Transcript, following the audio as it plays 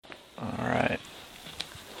Alright.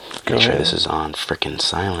 Make sure this is on frickin'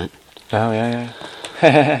 silent. Oh,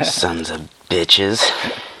 yeah. Sons of bitches.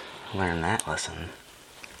 Learn that lesson.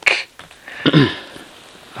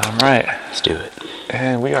 Alright. Let's do it.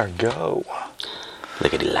 And we are go.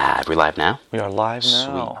 Lickety live. We're live now? We are live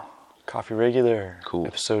now. Sweet. Coffee Regular. Cool.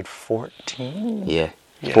 Episode 14. Yeah.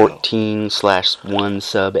 Yo. 14/1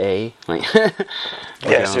 sub A. Like, Yeah,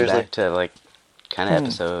 going seriously. back to like kind of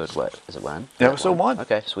episode, what? Is it 1? Yeah, episode 1.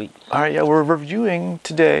 Okay, sweet. Alright, yeah, we're reviewing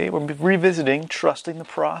today. We're revisiting Trusting the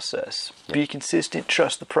Process. Yep. Be consistent,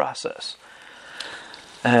 trust the process.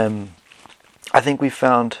 I think we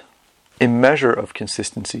found a measure of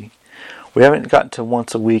consistency. We haven't gotten to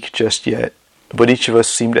once a week just yet, but each of us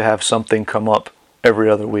seem to have something come up every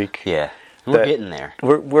other week. Yeah. We're That- getting there.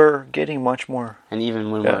 We're getting much more And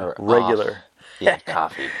even when we're regular. off, yeah,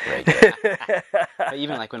 coffee, regular. But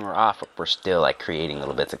even like when we're off, we're still like creating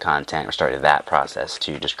little bits of content. We're starting that process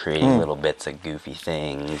too, just creating little bits of goofy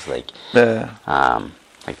things like the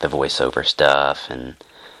voiceover stuff and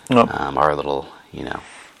our little,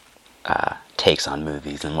 takes on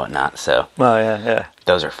movies and whatnot. So yeah.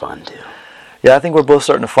 those are fun too. Yeah, I think we're both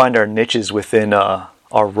starting to find our niches within our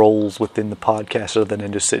roles within the podcast, other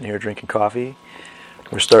than just sitting here drinking coffee.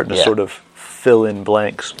 We're starting to sort of fill in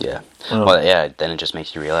blanks. Yeah. Well, yeah. Then it just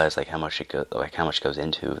makes you realize how much goes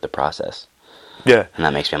into the process. Yeah. And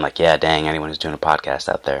that makes me, I'm like, yeah, dang, anyone who's doing a podcast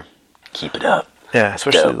out there, keep it up. Yeah,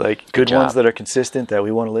 especially Dope. like Good good ones job. that are consistent that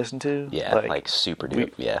we want to listen to. Yeah, like super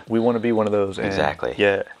dupe. We want to be one of those. And Exactly.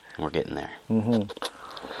 Yeah. We're getting there. Mm-hmm.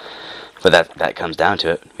 But that comes down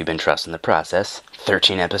to it. We've been trusting the process.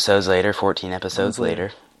 13 episodes later, 14 episodes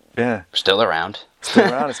later. Yeah. We're still around.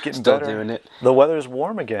 Still around. It's getting Still better. doing it. The weather's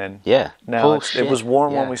warm again. Yeah. Now Oh, it was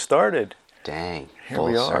warm when Yeah. we started. Dang. Here Full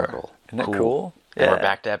we are. circle. Isn't that cool? And Yeah. we're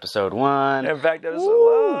back to episode 1. In fact, that was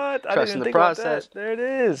Woo! what? I didn't Trusting even the think about process. that. There it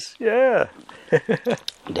is. Yeah.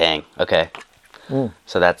 Dang. Okay.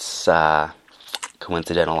 So that's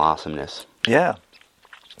coincidental awesomeness. Yeah.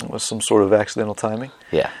 It was some sort of accidental timing.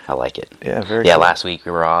 Yeah, I like it. Yeah, very Yeah, cool. last week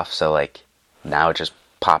we were off, so like now it just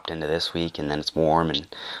popped into this week, and then it's warm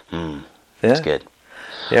and it's good.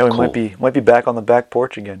 Yeah, we Cool. might be back on the back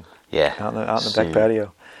porch again. Yeah, Out in the soon. back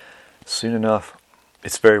patio. Soon enough.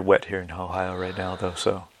 It's very wet here in Ohio right now, though,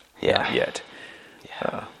 so Yeah. not yet.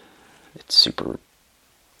 It's super.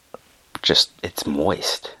 It's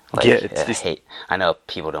moist. Like, Yeah, it's just- I know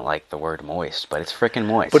people don't like the word moist, but it's freaking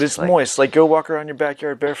moist. But it's like, moist. Like, go walk around your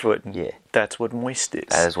backyard barefoot, and Yeah. that's what moist is.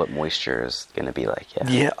 That is what moisture is gonna be like.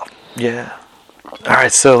 Yeah. Yeah. All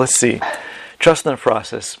right, so let's see. Trust in the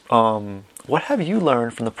process. What have you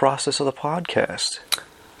learned from the process of the podcast?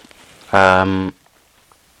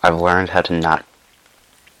 I've learned how to not.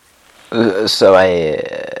 So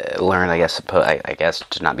I learned, I guess,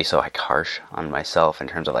 to not be so like harsh on myself in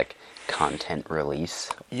terms of like content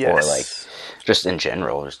release, Yes. or like just in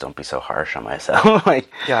general, just don't be so harsh on myself.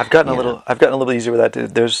 Like, Yeah, I've gotten a you little. know. I've gotten a little easier with that.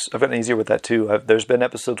 I've gotten easier with that too. There's been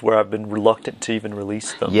episodes where I've been reluctant to even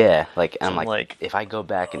release them. Yeah, like I'm I'm like, like- if I go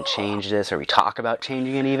back and change this, or we talk about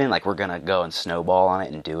changing it, even like we're gonna go and snowball on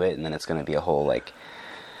it and do it, and then it's gonna be a whole like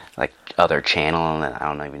other channel, and then I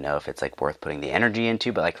don't even know if it's like worth putting the energy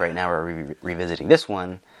into. But like right now, we're revisiting this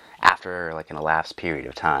one after like an elapsed period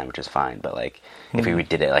of time, which is fine. But like if we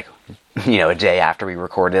did it like a day after we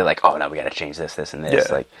recorded it, like, oh no, we got to change this, and this,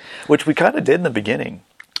 Yeah. like Which we kind of did in the beginning.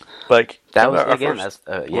 Like that was our again. first-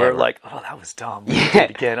 That's we're like, oh, that was dumb. We Yeah. did it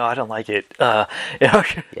again. Oh, I don't like it. yeah.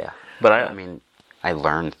 But I mean, I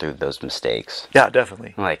learned through those mistakes. Yeah,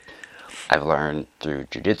 definitely. Like, I've learned through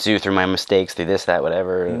jiu-jitsu, through my mistakes, through this, that,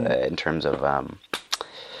 whatever, in terms of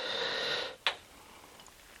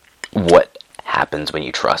what happens when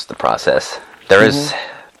you trust the process. There is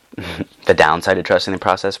the downside of trusting the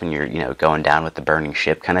process when you're, going down with the burning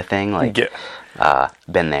ship kind of thing. Like,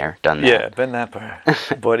 been there, done that. Yeah, been that part.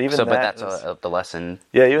 But even So, that but that's was- the lesson.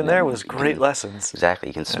 yeah, even And there then was you great can- lessons. Exactly.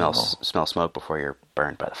 You can smell Yeah. smell smoke before you're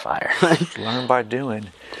burned by the fire. Learn by doing.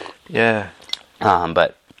 Yeah.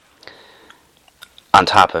 But on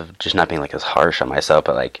top of just not being like as harsh on myself,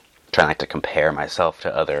 but like trying not to compare myself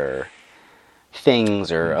to other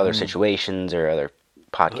things or other situations or other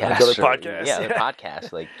podcasts. Other or- podcasts, Yeah, other yeah.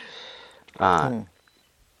 podcasts. Like,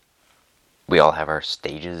 we all have our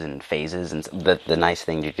stages and phases, and the nice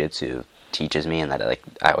thing jiu-jitsu teaches me, and that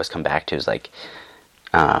I always come back to, is like,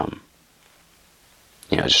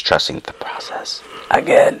 just trusting the process.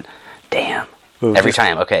 Again, damn. Well, Every just-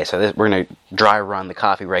 time, okay, so we're going to dry run the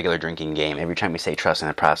coffee regular drinking game. Every time we say trust in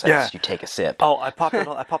the process, Yeah. you take a sip. Oh, I popped it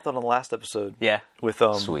on the last episode. Yeah. With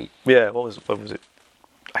Sweet. Yeah, what was it?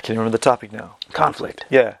 I can't remember the topic now. Conflict.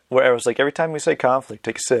 Yeah, where I was like, every time we say conflict,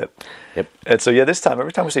 take a sip. Yep. And so this time,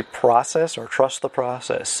 every time we say process or trust the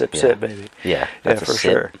process, sip, baby. Yeah, that's for a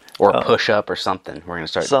sip. sure. Or push up or something. We're gonna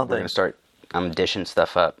start. Something. We're gonna start. I'm dishing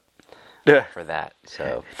stuff up. Yeah. For that,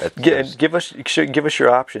 so that's give us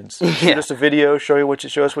your options. Shoot us a video. Show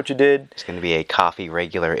us what you did. It's going to be a coffee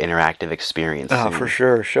regular interactive experience. Oh, soon. for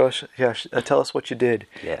sure. Show us. Yeah, tell us what you did.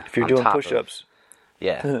 Yeah, if you're on doing top of- push-ups.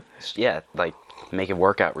 Yeah, yeah, like make a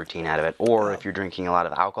workout routine out of it, or if you're drinking a lot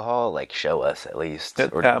of alcohol, like show us at least,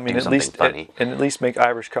 or I mean, do at something least funny. and at least make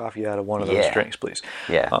Irish coffee out of one of those Yeah. drinks, please.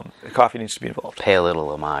 Yeah. Coffee needs to be involved. Pay a little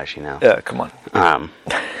homage, you know. Yeah, come on.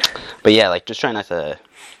 But yeah, like just trying not to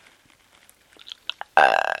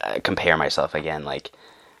compare myself again. Like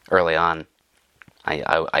early on,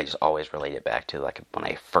 I just always relate it back to like when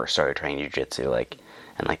I first started training jiu-jitsu, like,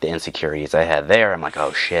 and like the insecurities I had there. I'm like,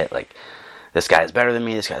 oh shit, like this guy's better than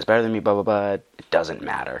me. This guy's better than me. Blah blah blah. It doesn't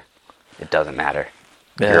matter. It doesn't matter.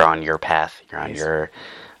 Yeah. You're on your path. You're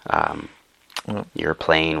on your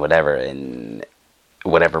plane, whatever, and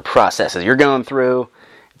whatever processes you're going through.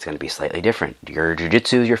 It's going to be slightly different. Your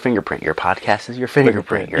jiu-jitsu is your fingerprint. Your podcast is your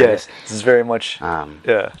fingerprint. Yes, this is very much.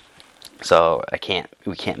 Yeah. So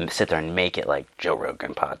we can't sit there and make it like Joe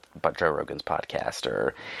Rogan's podcast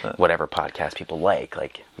or whatever podcast people like.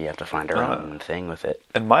 Like you have to find our own thing with it.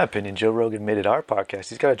 In my opinion, Joe Rogan made it our podcast.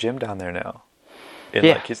 He's got a gym down there now.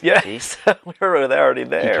 Yeah. We were already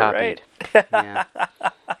there, right? Yeah.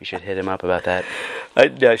 You should hit him up about that.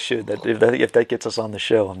 I should. If that gets us on the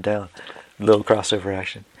show, I'm down. A little crossover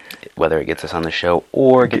action. Whether it gets us on the show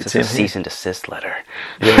or gets us a him cease and desist letter.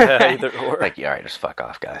 Yeah, either or. Like, all right, just fuck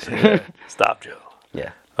off, guys. Yeah. Stop, Joe.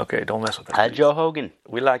 Yeah. Okay, don't mess with that. Hi, Joe Hogan.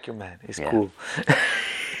 We like your man. He's cool.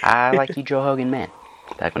 I like you, Joe Hogan, man.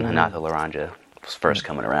 Back when Hanato Laranja was first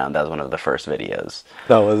coming around, that was one of the first videos.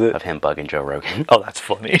 Oh, was it? Of him bugging Joe Rogan. Oh, that's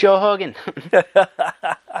funny. Joe Hogan.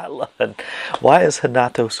 I love it. Why is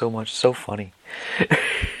Hanato so funny?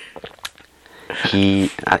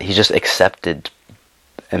 He's just accepted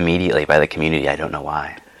immediately by the community. I don't know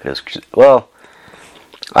why. It was well.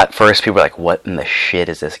 At first, people were like, "What in the shit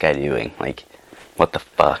is this guy doing? Like, what the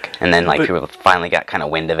fuck?" And then, like, people finally got kind of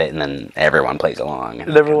wind of it, and then everyone plays along.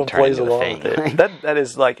 And everyone plays along with it. That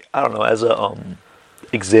is like, I don't know, as a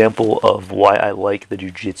example of why I like the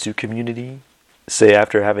jiu-jitsu community. Say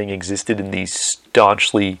after having existed in these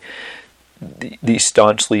staunchly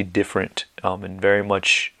different and very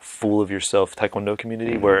much full of yourself taekwondo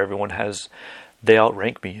community, where everyone they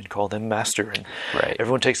outrank me and call them master, and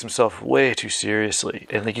everyone takes himself way too seriously,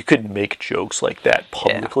 and like you couldn't make jokes like that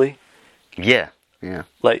publicly. Yeah.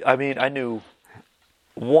 Like, I mean, I knew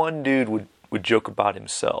one dude would joke about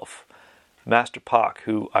himself, Master Pac,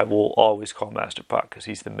 who I will always call Master Pac because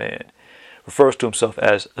he's the man, refers to himself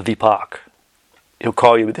as the Pac. He'll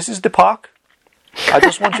call you, "This is the Pac. I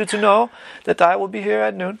just want you to know that I will be here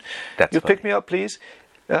at noon. You'll pick me up, please."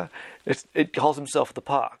 It calls himself the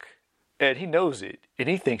Pac. And he knows it, and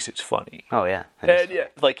he thinks it's funny. Oh yeah, And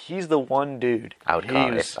like he's the one dude. I would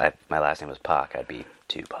call if my last name was Pac, I'd be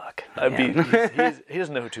Tupac. He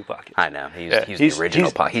doesn't know who Tupac is. I know he's the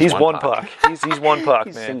original Pac. He's one Pac. He's one Pac,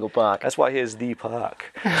 He's man. single Pac. That's why he is the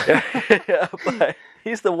Pac. But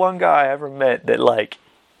he's the one guy I ever met that like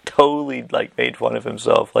totally like made fun of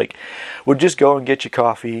himself. Like would just go and get you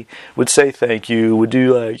coffee, would say thank you, would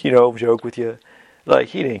do like joke with you. Like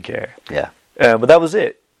he didn't care. Yeah. But that was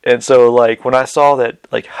it. And so, like, when I saw that,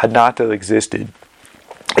 like, Hanato existed,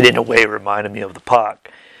 it in a way reminded me of the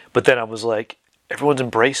Pac. But then I was like, everyone's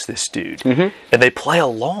embraced this dude. Mm-hmm. And they play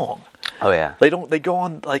along. Oh, yeah. They go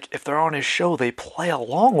on, like, if they're on his show, they play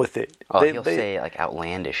along with it. Oh, he'll say, like,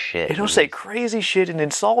 outlandish shit. He'll say crazy shit and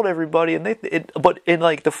insult everybody, and but in,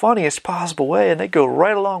 like, the funniest possible way, and they go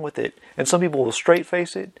right along with it. And some people will straight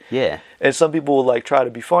face it. Yeah. And some people will, like, try to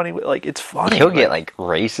be funny. Like, it's funny. He'll get, like,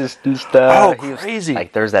 racist and stuff. Oh, crazy.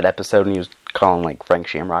 Like, there's that episode when he was calling, like, Frank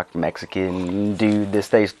Shamrock Mexican dude this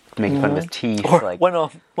day, making fun of his teeth. Or like,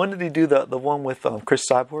 when did he do the one with Chris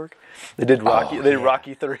Cyborg? They did Rocky. They did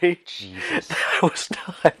Rocky 3. Jesus, that was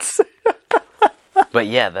nuts. But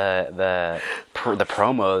yeah, the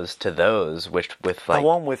promos to those, which with like the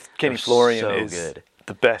one with Kenny Florian so is good.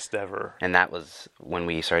 The best ever. And that was when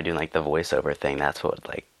we started doing like the voiceover thing. That's what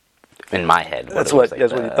like in my head. That's what you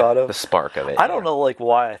thought of. The spark of it. I don't know like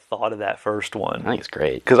why I thought of that first one. I think it's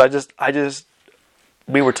great because I just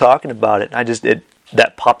we were talking about it. And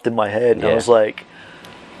that popped in my head, and I was like,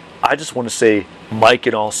 I just want to say Mike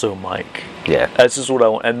and also Mike. Yeah, that's just what I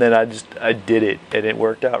want. And then I did it, and it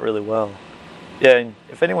worked out really well. Yeah, and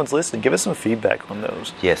if anyone's listening, give us some feedback on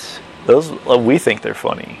those. Yes, those we think they're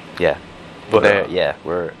funny. Yeah, but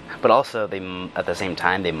we're But also, at the same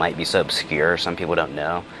time, they might be so obscure, some people don't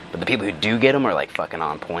know. But the people who do get them are like fucking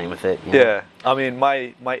on point with it. You know? Yeah, I mean,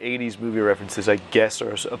 my 80s movie references, I guess,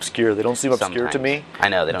 are obscure. They don't seem obscure to me. I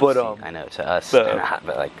know they don't. But, I know to us, they're not.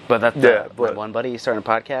 But that's my one buddy starting a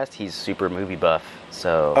podcast. He's super movie buff,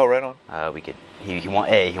 so right on. We could. He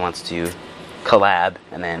wants to collab,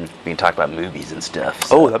 and then we can talk about movies and stuff.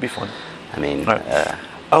 So, that'd be fun. I mean, Right.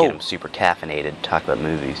 get him super caffeinated, talk about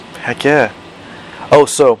movies. Heck yeah. Oh,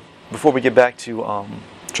 so before we get back to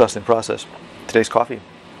trust and process, today's coffee.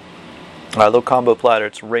 A little combo platter.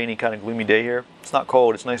 It's a rainy, kind of gloomy day here. It's not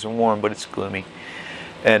cold. It's nice and warm, but it's gloomy.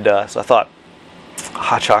 And so I thought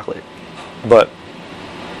hot chocolate, but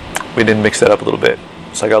we didn't mix that up a little bit.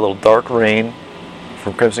 So I got a little dark rain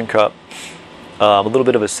from Crimson Cup, a little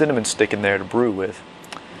bit of a cinnamon stick in there to brew with,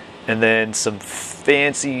 and then some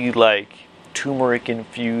fancy like turmeric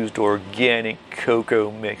infused organic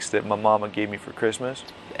cocoa mix that my mama gave me for Christmas.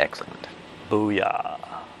 Excellent. Booyah.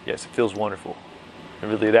 Yes, it feels wonderful.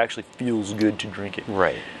 It actually feels good to drink it.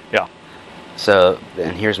 Right. Yeah. So,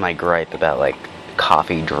 and here's my gripe about like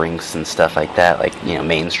coffee drinks and stuff like that, like, you know,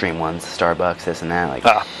 mainstream ones, Starbucks, this and that. Like,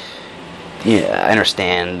 yeah, I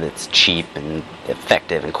understand it's cheap and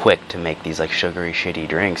effective and quick to make these like sugary, shitty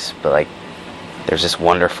drinks, but like, there's this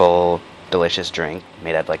wonderful, delicious drink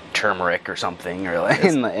made out of like turmeric or something, or like,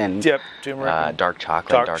 and yep, turmeric, dark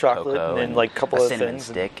chocolate, dark cocoa, and like a couple a of cinnamon things.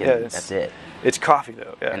 stick, and that's it. It's coffee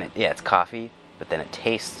though. Yeah. And it's coffee, but then it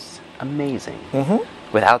tastes amazing Mm-hmm.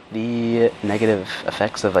 without the negative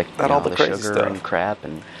effects of like all the crazy sugar stuff and crap.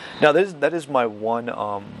 And now that is my one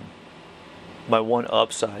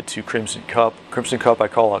upside to Crimson Cup. Crimson Cup I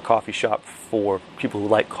call a coffee shop for people who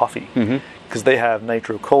like coffee, because they have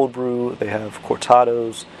nitro cold brew, they have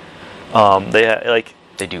cortados,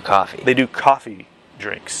 they do coffee. They do coffee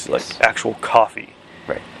drinks, Yes. like actual coffee,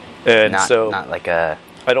 Right. and not like a.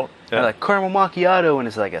 I don't. Not like caramel macchiato, and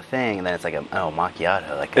it's like a thing, and then it's like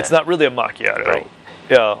macchiato. Like it's not really a macchiato. Right.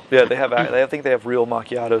 Yeah. They have. I think they have real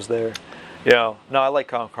macchiatos there. Yeah. No, I like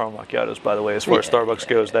caramel macchiatos. By the way, as far as Starbucks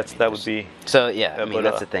goes, that would be. So yeah, I mean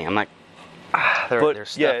that's the thing. I'm not.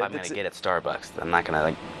 There's stuff yeah, I'm gonna get at Starbucks. I'm not gonna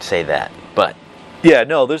like say that, but Yeah.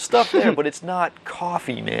 No, there's stuff there, but it's not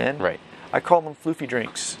coffee, man. right. I call them floofy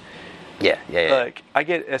drinks. Yeah. Like I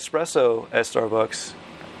get espresso at Starbucks,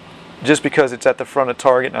 just because it's at the front of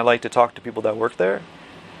Target, and I like to talk to people that work there.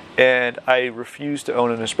 And I refuse to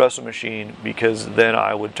own an espresso machine, because then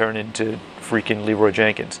I would turn into freaking Leroy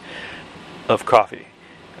Jenkins of coffee.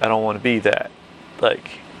 I don't want to be that.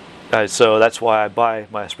 So that's why I buy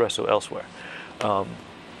my espresso elsewhere.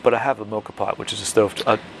 But I have a mocha pot, which is a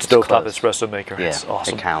stovetop espresso maker. Yeah, it's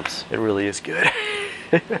awesome. it counts. It really is good.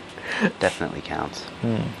 Definitely counts.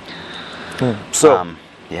 So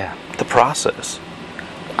yeah, the process.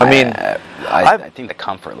 I mean, I think the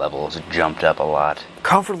comfort level has jumped up a lot.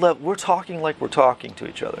 Comfort level. We're talking like we're talking to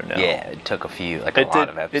each other now. Yeah, it took a lot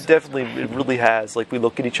of episodes. It really has. Like, we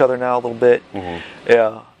look at each other now a little bit. Mm-hmm.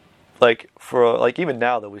 Yeah. Even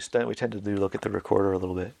now that we tend to look at the recorder a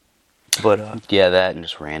little bit. But yeah, that and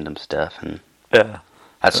just random stuff, and yeah.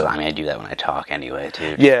 I do that when I talk anyway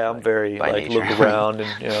too. Yeah, I'm very by like nature. look around,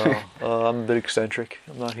 and I'm a bit eccentric.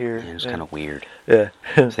 I'm not here. Yeah, it's kind of weird. Yeah.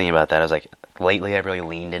 I was thinking about that. I was like, lately I've really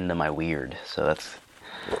leaned into my weird, so that's.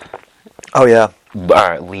 Oh yeah.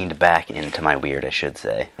 Or leaned back into my weird, I should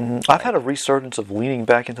say. Mm-hmm. I've had a resurgence of leaning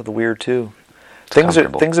back into the weird too. Things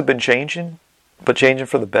have been changing, but changing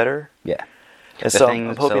for the better. Yeah. And so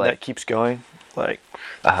I'm hoping that keeps going.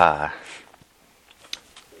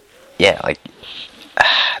 Yeah, like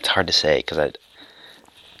it's hard to say, because I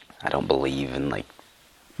don't believe in like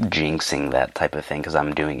jinxing that type of thing, because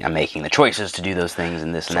I'm making the choices to do those things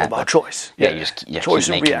and this and that. It's all about choice. Yeah, you just choice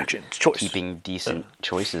keep and reaction. It's choice. Keeping decent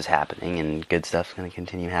choices happening, and good stuff's going to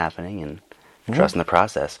continue happening, and trust in the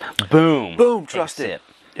process. Boom, trust it. Sip.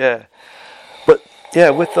 Yeah, but yeah,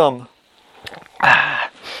 with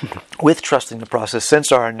trusting the process,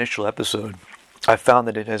 since our initial episode, I found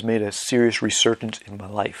that it has made a serious resurgence in my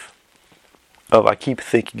life. I keep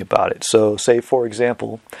thinking about it. So, say for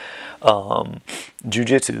example,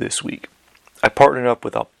 jiu-jitsu this week. I partnered up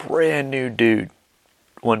with a brand new dude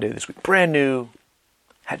one day this week. Brand new,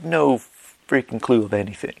 had no freaking clue of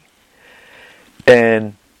anything.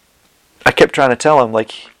 And I kept trying to tell him,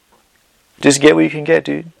 like, just get what you can get,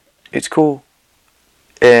 dude. It's cool.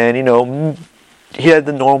 And, he had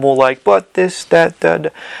the normal, like, but this, that,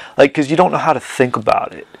 like, because you don't know how to think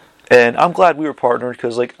about it. And I'm glad we were partnered,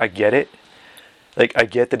 because, like, I get it. Like, I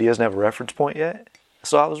get that he doesn't have a reference point yet.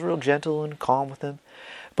 So I was real gentle and calm with him.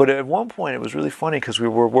 But at one point, it was really funny, because we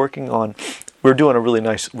were doing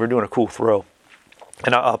a cool throw.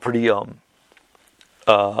 And a pretty,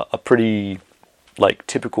 a pretty like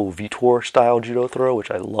typical Vitor style judo throw,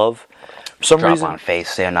 which I love. For some Drop reason, on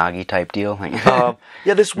face, Seonagi type deal. yeah,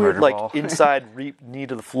 this weird Murder like ball. inside knee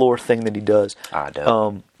to the floor thing that he does.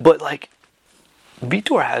 Dope. But like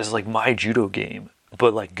Vitor has like my judo game,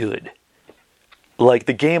 but like good. Like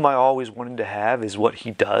the game I always wanted to have is what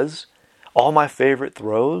he does. All my favorite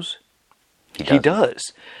throws, he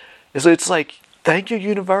does. And so it's like, thank you,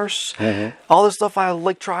 universe. All the stuff I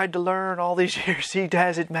like tried to learn all these years, he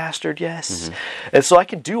has it mastered. Yes, and so I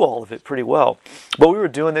can do all of it pretty well. But we were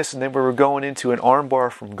doing this, and then we were going into an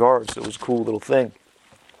armbar from guards. So it was a cool little thing.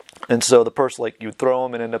 And so the person, like, you would throw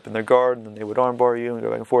them and end up in their guard, and then they would armbar you and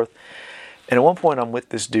go back and forth. And at one point, I'm with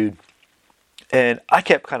this dude, and I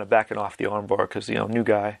kept kind of backing off the armbar because, you know, new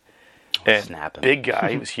guy. And Snapping. big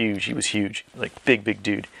guy, he was huge, like big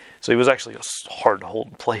dude. So he was actually hard to hold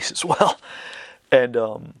in place as well. And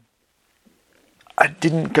it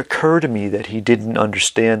didn't occur to me that he didn't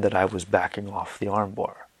understand that I was backing off the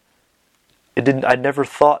armbar. It didn't. I never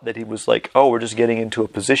thought that he was like, oh, we're just getting into a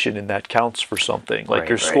position and that counts for something. Like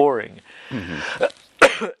you're scoring.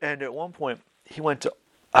 And at one point, I went to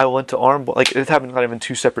armbar. Like it happened kind of in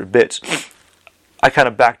two separate bits. I kind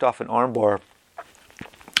of backed off an armbar.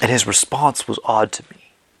 And his response was odd to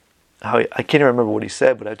me. I can't even remember what he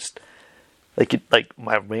said, but I just like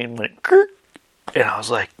my brain went Kirk, and I was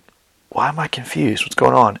like, "Why am I confused? What's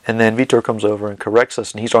going on?" And then Vitor comes over and corrects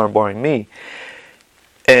us, and he's armbarring me,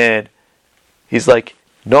 and he's like,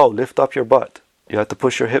 "No, lift up your butt. You have to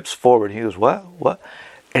push your hips forward." And he goes, "What? What?"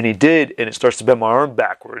 And he did, and it starts to bend my arm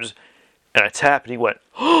backwards, and I tap, and he went,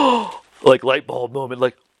 "Oh!" Like light bulb moment,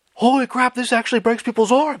 like, "Holy crap! This actually breaks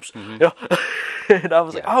people's arms." You know? And I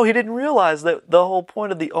was like, oh, he didn't realize that the whole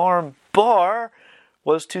point of the arm bar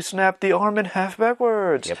was to snap the arm in half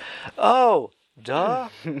backwards. Yep. Oh, duh.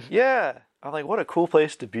 Yeah. I'm like, what a cool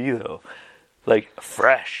place to be, though. Like,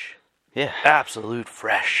 fresh. Yeah. Absolute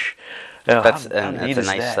fresh. You know, That's how neat a is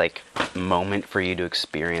nice that? like moment for you to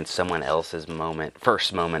experience someone else's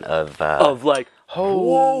first moment of like,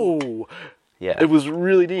 whoa. Yeah. It was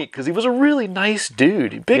really neat because he was a really nice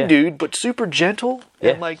dude, big dude, but super gentle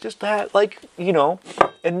and like just that, like, you know.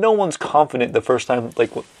 And no one's confident the first time.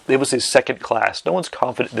 Like it was his second class. No one's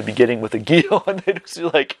confident in the beginning with a gi on. They just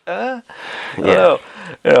like, I don't know,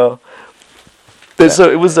 you know. And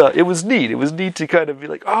so it was neat. It was neat to kind of be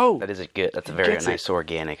like, oh, That's a very nice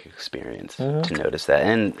organic experience to notice that.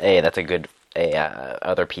 And hey, that's a good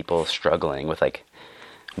other people struggling with like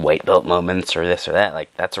white belt moments or this or that.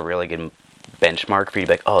 Like that's a really good benchmark for you to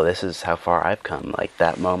be like, oh, this is how far I've come. Like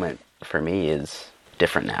that moment for me is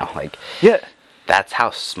different now. Like that's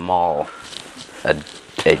how small a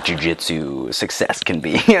jiu-jitsu success can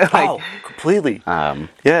be. Like, oh, completely.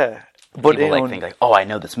 Yeah. But people like think like, oh, I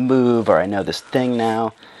know this move or I know this thing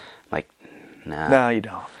now. Like, nah. No, you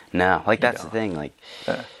don't. No, like that's the thing. Like,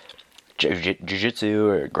 jiu-jitsu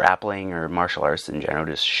or grappling or martial arts in general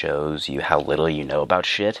just shows you how little you know about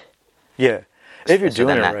shit. Yeah. If you're So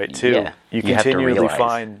doing it then right, too, yeah, you you have to continually realize.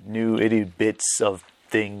 find new itty bits of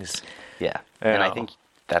things. Yeah. You And I know. think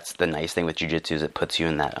that's the nice thing with jiu-jitsu is it puts you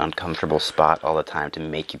in that uncomfortable spot all the time to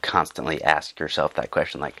make you constantly ask yourself that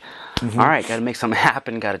question like, all right, got to make something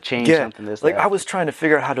happen, got to change something, this, like that. I was trying to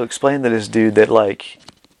figure out how to explain to this dude that like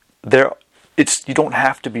you don't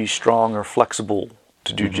have to be strong or flexible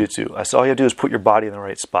to do jiu-jitsu. I said all you have to do is put your body in the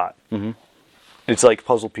right spot. It's like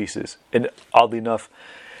puzzle pieces. And oddly enough,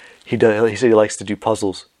 he said he likes to do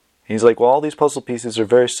puzzles. He's like, well, all these puzzle pieces are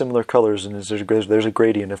very similar colors, and there's a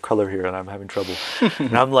gradient of color here, and I'm having trouble.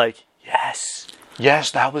 And I'm like, yes,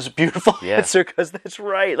 that was a beautiful answer, because that's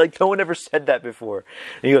right. Like, no one ever said that before.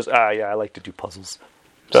 And he goes, yeah, I like to do puzzles.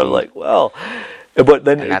 So I'm like, well, but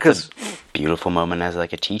then, and that's a beautiful moment as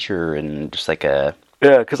like a teacher and just like a...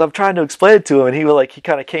 Yeah, because I'm trying to explain it to him, and he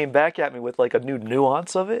kind of came back at me with like a new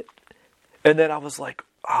nuance of it. And then I was like,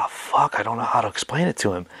 oh, fuck, I don't know how to explain it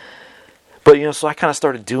to him. But, you know, so I kind of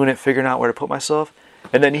started doing it, figuring out where to put myself.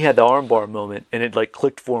 And then he had the armbar moment, and it, like,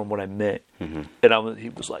 clicked for him what I meant. And he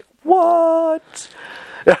was like, what?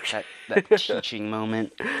 that teaching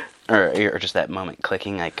moment, or just that moment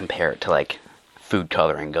clicking, I compare it to, like, food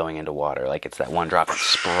coloring going into water. Like, it's that one drop that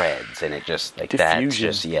spreads, and it just, like, that's Diffusion.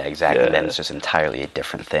 just, yeah, exactly. Yeah. Then it's just entirely a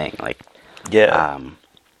different thing. Like, Yeah.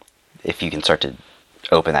 if you can start to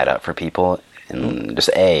open that up for people, and just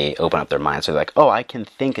open up their minds, so they're like, oh, I can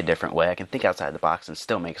think a different way. I can think outside the box and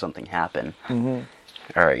still make something happen.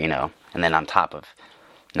 Or, you know, and then on top of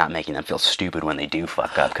not making them feel stupid when they do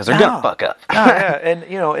fuck up, because they're gonna fuck up. Yeah, and,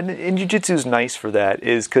 you know, and jiu-jitsu is nice for that,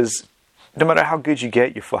 is because no matter how good you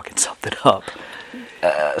get, you're fucking something up.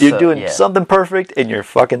 You're doing something perfect, and you're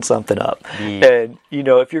fucking something up. And, you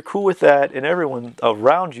know, if you're cool with that, and everyone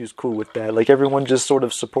around you's cool with that, like, everyone just sort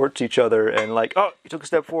of supports each other, and like, oh, you took a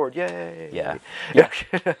step forward, yay! Yeah.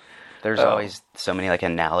 There's always so many, like,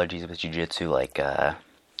 analogies with jiu-jitsu, like,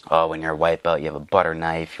 when you're a white belt, you have a butter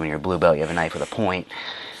knife. When you're a blue belt, you have a knife with a point.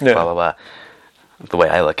 Blah, blah, blah. The way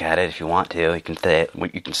I look at it, if you want to, you can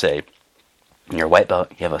say, when you're a white belt,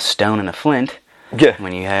 you have a stone and a flint. Yeah.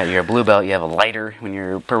 When you're a blue belt, you have a lighter. When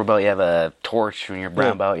you're a purple belt, you have a torch. When you're a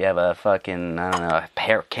brown belt, you have a fucking, I don't know,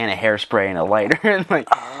 a can of hairspray and a lighter. And like,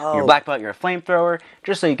 you're a black belt, you're a flamethrower.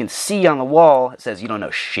 Just so you can see on the wall, it says you don't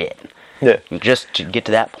know shit. Yeah. And just to get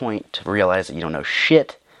to that point, to realize that you don't know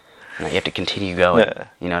shit, and that you have to continue going. Yeah.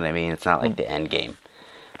 You know what I mean? It's not like the end game.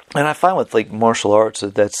 And I find with, like, martial arts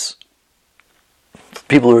that's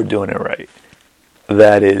people who are doing it right.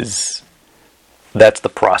 That's the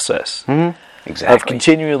process. Mm-hmm. Exactly. Of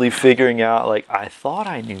continually figuring out, like, I thought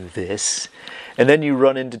I knew this, and then you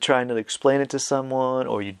run into trying to explain it to someone,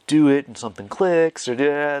 or you do it and something clicks, or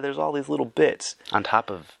there's all these little bits. On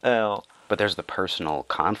top of, but there's the personal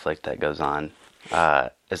conflict that goes on.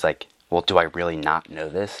 It's like, well, do I really not know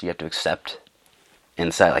this? You have to accept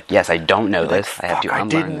inside, like, yes, I don't know this. Like, I have to unlearn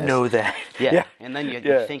this. I didn't know that. Yeah. And then you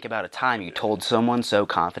think about a time you told someone so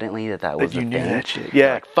confidently that was you the knew thing. that shit.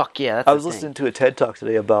 Yeah. Like, fuck yeah, that's I was listening to a TED Talk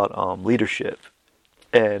today about leadership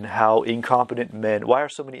and how incompetent men. Why are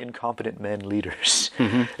so many incompetent men leaders?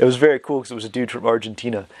 Mm-hmm. It was very cool because it was a dude from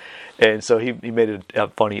Argentina, and so he made a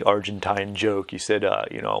funny Argentine joke. He said,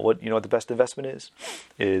 you know what the best investment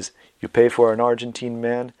is you pay for an Argentine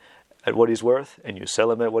man at what he's worth, and you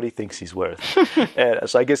sell him at what he thinks he's worth. And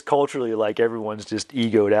so I guess culturally, like, everyone's just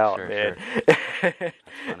egoed out, man. Sure.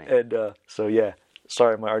 And so yeah,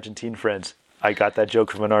 sorry, my Argentine friends. I got that joke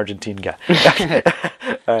from an Argentine guy.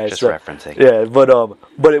 All right, just referencing. Yeah,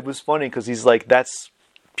 but it was funny because he's like, that's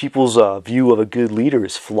people's view of a good leader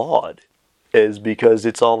is flawed, is because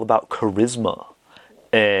it's all about charisma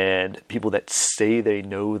and people that say they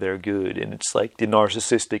know they're good, and it's like the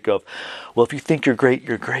narcissistic of, well, if you think you're great,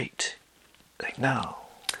 you're great. Like, no,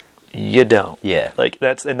 you don't. Yeah. Like,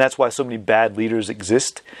 that's why so many bad leaders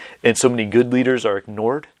exist and so many good leaders are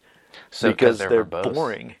ignored, because they're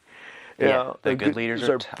boring. Yeah, the good leaders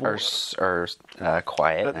are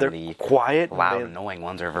quiet, they're and the quiet, loud, annoying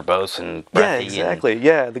ones are verbose and breathy. Yeah, exactly.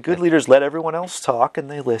 Yeah, the good leaders let everyone else talk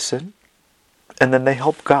and they listen. And then they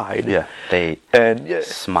help guide. Yeah, they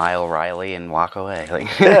smile wryly and walk away. Like,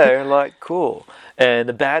 yeah, they're like, cool. And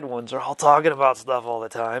the bad ones are all talking about stuff all the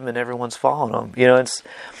time, and everyone's following them. You know,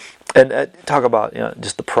 talk about, you know,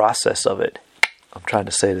 just the process of it. I'm trying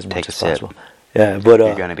to say it as much as possible. Yeah, but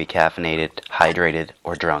you're going to be caffeinated, hydrated,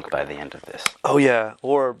 or drunk by the end of this. Oh yeah,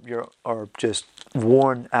 or are just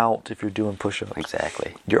worn out if you're doing push-ups.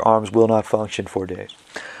 Exactly. Your arms will not function 4 days.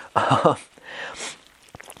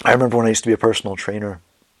 I remember when I used to be a personal trainer,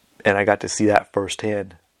 and I got to see that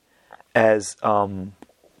firsthand. As I'll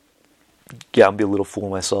be a little fool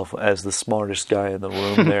myself as the smartest guy in the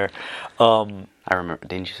room there. I remember.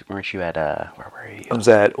 Weren't you at where were you? I was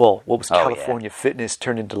at what was California Fitness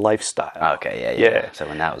turned into Lifestyle. Okay, yeah. So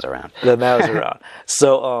when that was around.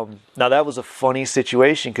 So now that was a funny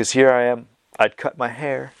situation because here I am. I'd cut my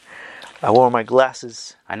hair. I wore my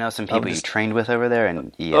glasses. I know some people you trained with over there,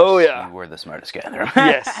 and yes, you were the smartest guy in the room.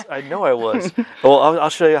 Yes, I know I was. Well,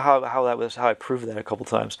 I'll show you how I proved that a couple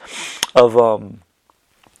times.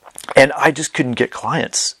 And I just couldn't get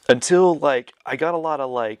clients until, like, I got a lot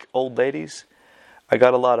of, like, old ladies. I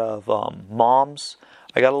got a lot of moms.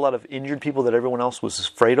 I got a lot of injured people that everyone else was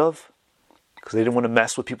afraid of because they didn't want to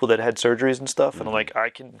mess with people that had surgeries and stuff. And I'm like,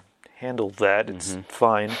 I can handle that. It's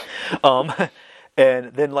fine.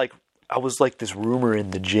 And then, like, I was like this rumor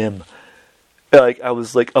in the gym. Like, I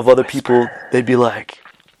was like, of other people, they'd be like,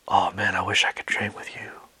 oh man, I wish I could train with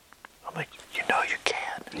you. I'm like, you know you can.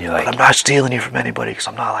 But I'm not stealing you from anybody because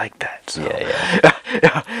I'm not like that. So.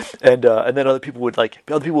 Yeah. And then other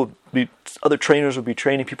trainers would be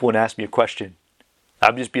training people and ask me a question.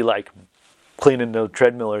 I'd just be like cleaning the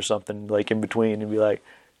treadmill or something, like in between, and be like,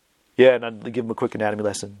 yeah, and I'd give them a quick anatomy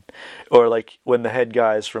lesson. Or like when the head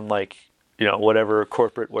guys from, like, you know, whatever,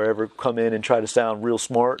 corporate, wherever, come in and try to sound real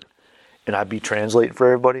smart, and I'd be translating for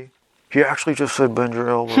everybody. He actually just said bend your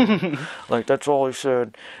elbow. Like, that's all he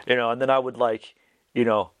said. You know, and then I would, like, you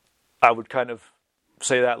know, I would kind of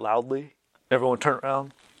say that loudly. Everyone would turn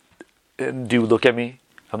around, and dude would look at me.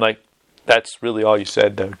 I'm like, that's really all you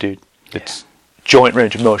said, though, dude. It's joint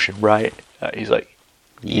range of motion, right? He's like,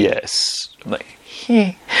 yes. I'm like,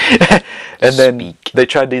 and then they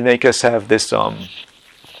tried to make us have this,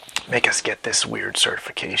 make us get this weird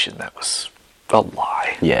certification that was a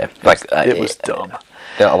lie. Yeah. Like, it was dumb.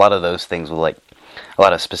 A lot of those things will like, a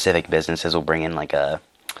lot of specific businesses will bring in like a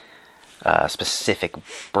specific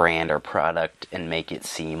brand or product and make it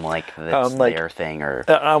seem like that's their thing. Or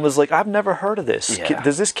I was like, I've never heard of this. Yeah.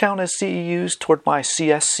 Does this count as CEUs toward my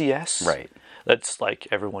CSCS? Right. That's like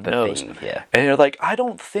everyone knows. thing, yeah. And you're like, I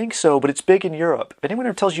don't think so, but it's big in Europe. If anyone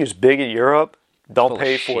ever tells you it's big in Europe, don't Full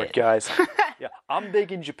pay of for it, shit. guys. Yeah, I'm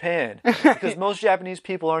big in Japan because most Japanese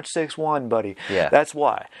people aren't 6'1", buddy. Yeah. That's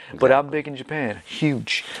why. But I'm big in Japan.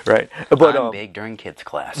 Huge, right? But I'm big during kids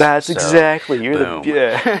class. that's so, exactly. You're boom.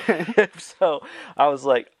 yeah. So I was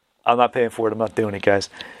like, I'm not paying for it. I'm not doing it, guys.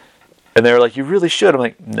 And they were like, you really should. I'm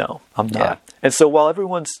like, no, I'm not. Yeah. And so while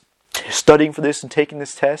everyone's studying for this and taking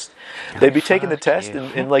this test, they'd be taking the Fuck test you.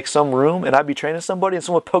 in like some room, and I'd be training somebody, and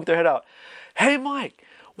someone would poke their head out. Hey, Mike,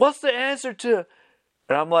 what's the answer to?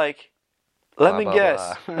 And I'm like, let me blah,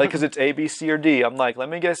 guess. blah. Like, because it's A, B, C, or D. I'm like, let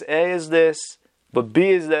me guess. A is this, but B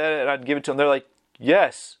is that. And I'd give it to them. They're like,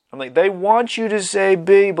 yes. I'm like, they want you to say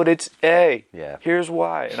B, but it's A. Yeah. Here's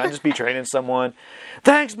why. And I'd just be training someone.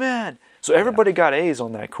 Thanks, man. So everybody got A's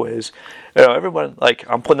on that quiz. You know, everyone, like,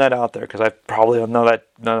 I'm putting that out there because I probably know that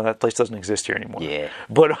none of that place doesn't exist here anymore. Yeah.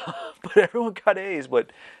 But everyone got A's,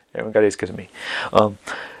 but everyone got A's because of me.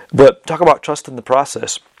 But talk about trusting the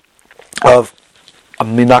process of,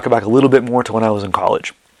 I'm going to knock it back a little bit more to when I was in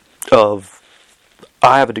college. I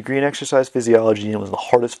have a degree in exercise physiology, and it was the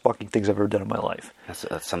hardest fucking things I've ever done in my life.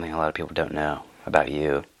 That's something a lot of people don't know about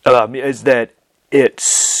you. Is that it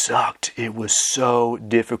sucked. It was so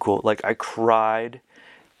difficult. Like, I cried.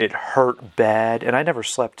 It hurt bad. And I never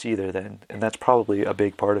slept either then. And that's probably a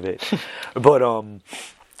big part of it. But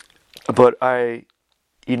I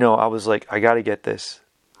was like, I got to get this.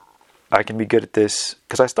 I can be good at this.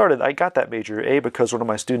 Because I got that major, A, because one of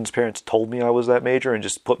my students' parents told me I was that major and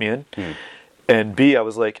just put me in. And B, I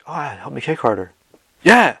was like, oh, help me kick harder.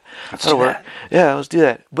 Yeah. Let's do that. Yeah, let's do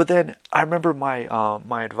that. But then I remember my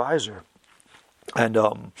advisor and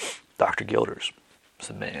Dr. Gilders was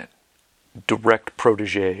the man. Direct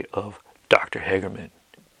protege of Dr. Hagerman.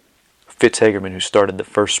 Fitz Hagerman, who started the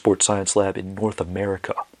first sports science lab in North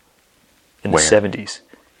America in Where? the 70s.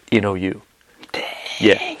 In OU.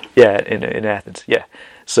 Dang. Yeah, in Athens. Yeah.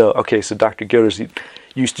 So Dr. Gilders, he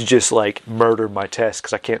used to just like murder my test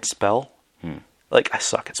because I can't spell. Like, I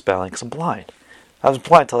suck at spelling because I'm blind. I was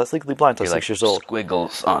blind till I was legally blind till I was You're 6 like years old.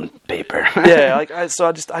 squiggles on paper. Yeah, like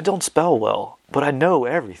I don't spell well, but I know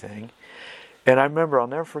everything. And I remember, I'll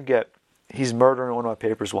never forget, he's murdering one of my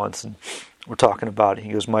papers once, and we're talking about it.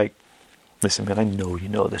 He goes, Mike, listen, man, I know you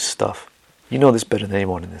know this stuff. You know this better than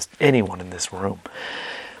anyone in this room.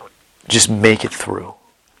 Just make it through,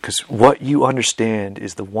 because what you understand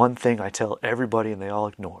is the one thing I tell everybody, and they all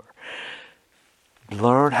ignore.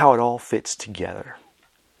 Learn how it all fits together.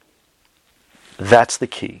 That's the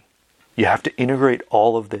key. You have to integrate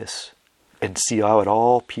all of this and see how it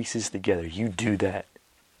all pieces together. You do that.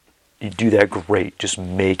 You do that great. Just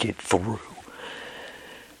make it through.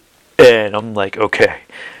 And I'm like, okay.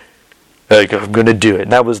 Like, I'm going to do it.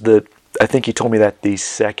 And that was I think he told me that the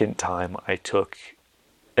second time I took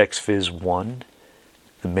XPhys 1,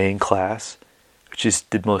 the main class, which is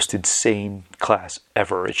the most insane class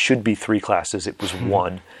ever. It should be 3 classes. It was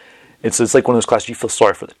 1. And so it's like one of those classes you feel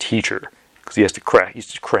sorry for the teacher, because he has to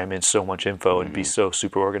cram in so much info and be so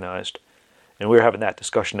super organized. And we were having that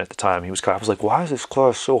discussion at the time. I was like, why is this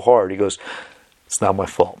class so hard? He goes, it's not my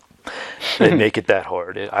fault. They make it that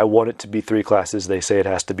hard. I want it to be 3 classes. They say it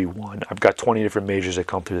has to be 1. I've got 20 different majors that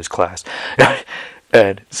come through this class.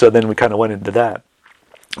 And so then we kind of went into that.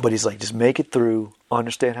 But he's like, just make it through,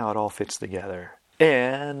 understand how it all fits together.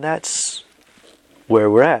 And that's where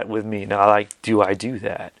we're at with me. Now, like, do I do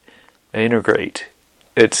that? I integrate.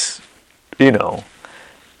 It's,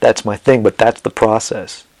 that's my thing, but that's the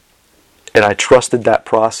process. And I trusted that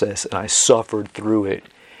process, and I suffered through it.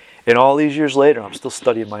 And all these years later, I'm still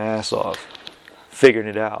studying my ass off, figuring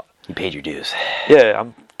it out. You paid your dues. Yeah,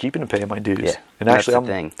 I'm keeping to paying my dues. Yeah, and actually, that's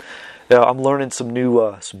the thing. Yeah, I'm learning some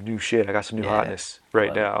new shit. I got some new hotness right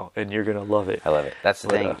love now, and you're gonna love it. I love it. That's the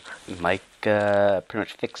thing. Mike pretty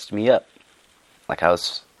much fixed me up. Like,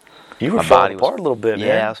 You were my falling body apart a little bit, man.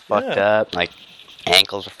 Yeah, I was fucked up. Like,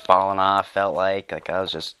 ankles were falling off. Felt like I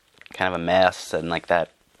was just kind of a mess, and like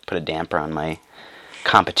that put a damper on my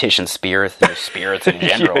competition spirit, spirits in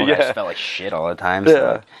general. Yeah. I just felt like shit all the time.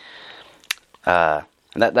 So,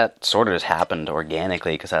 that sort of just happened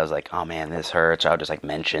organically, because I was like, oh man, this hurts. I would just like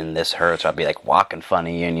mention this hurts. I'd be like walking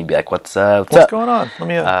funny, and you'd be like, what's up? What's going on? Let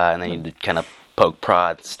me. And then you'd kind of poke,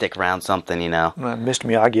 prod, stick around something, I missed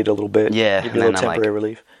Miyagi a little bit. Yeah, Give you a and little then I'm temporary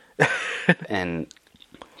relief. And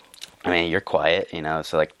I mean, you're quiet,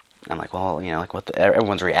 so like I'm like, well, you know, like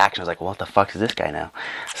everyone's reaction was like, well, what the fuck does this guy know?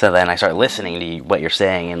 So then I start listening to what you're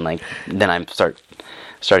saying, and like then I'm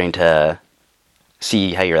starting to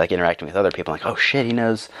see how you're like interacting with other people. I'm like, oh shit, he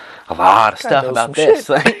knows a lot of stuff about this,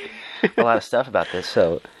 like a lot of stuff about this.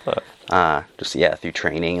 So just through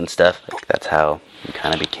training and stuff, like, that's how you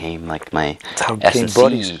kind of became like my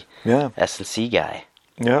S&C, S&C guy.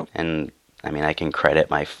 Yep. And I mean, I can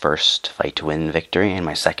credit my first fight to win victory and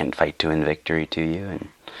my second fight to win victory to you and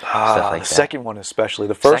stuff like the that. Second one especially.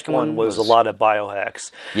 The first one was a lot of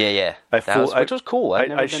biohacks. Yeah. Which was cool.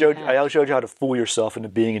 I showed you how to fool yourself into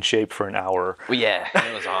being in shape for an hour. Well, yeah,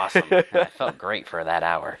 it was awesome. I felt great for that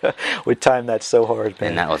hour. We timed that so hard, man.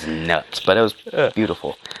 And that was nuts, but it was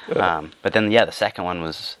beautiful. But then, the second one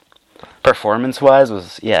was, performance-wise,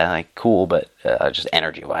 was, like, cool, but just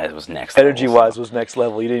energy-wise was next level. Energy-wise was next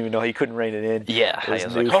level. You didn't even know you couldn't rein it in. Yeah. I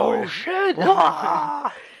was like, oh, shit!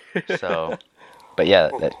 So... But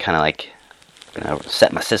that kind of like, you know,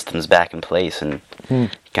 set my systems back in place and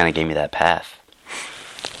kind of gave me that path.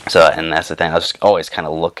 So, and that's the thing. I was always kind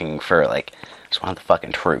of looking for like, just wanted the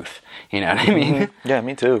fucking truth. You know what I mean? Yeah,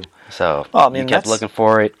 me too. So you kept looking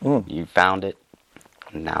for it. You found it.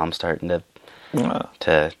 And now I'm starting to.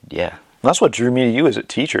 That's what drew me to you as a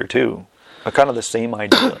teacher too. Kind of the same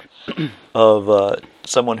idea of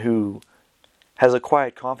someone who has a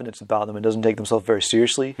quiet confidence about them and doesn't take themselves very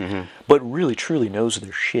seriously, but really truly knows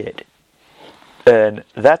their shit. And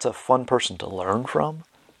that's a fun person to learn from,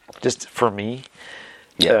 just for me.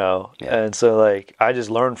 Yeah. You know? And so, like, I just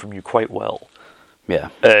learned from you quite well. Yeah.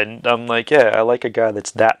 And I'm like, I like a guy that's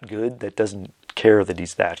that good, that doesn't care that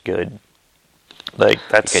he's that good. Like,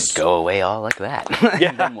 that's... You could go away all like that.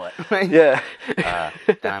 Yeah. Then what? Yeah.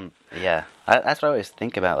 That's what I always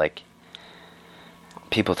think about, like,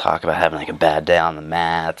 people talk about having like a bad day on the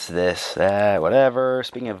mats, this, that, whatever.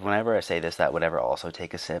 Speaking of whenever I say this, that, whatever, also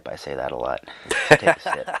take a sip. I say that a lot. Take a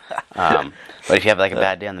sip. But if you have like a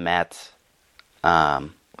bad day on the mats,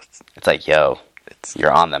 it's like,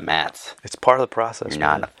 you're on the mats. It's part of the process. You're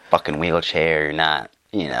not in a fucking wheelchair. You're not,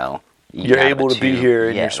 you know. You're able to be here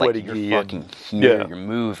and you're sweating. Like you're fucking here. You're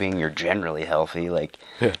moving. You're generally healthy. Like,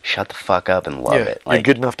 shut the fuck up and love it. Like, you're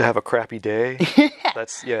good enough to have a crappy day.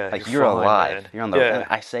 That's like you're alive. Man. You're on the. And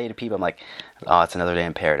I say to people, I'm like, oh, it's another day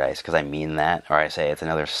in paradise because I mean that, or I say it's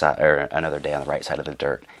another day on the right side of the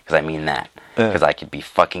dirt because I mean that because I could be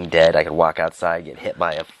fucking dead. I could walk outside, get hit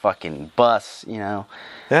by a fucking bus, you know.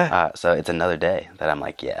 Yeah. So it's another day that I'm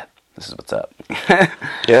like, this is what's up.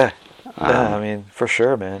 Yeah. I mean, for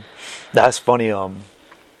sure, man. That's funny.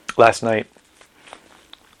 Last night,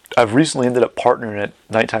 I've recently ended up partnering at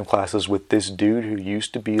nighttime classes with this dude who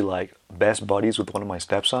used to be like best buddies with one of my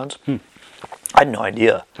stepsons. I had no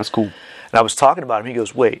idea. That's cool. And I was talking about him. He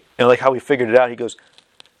goes, wait. And like how we figured it out, he goes,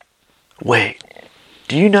 wait,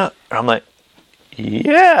 do you know? And I'm like,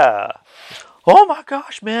 yeah. Oh my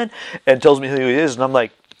gosh, man. And tells me who he is. And I'm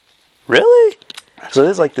like, really? So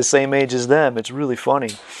this is like the same age as them. It's really funny.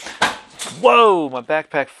 Whoa, my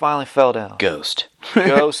backpack finally fell down.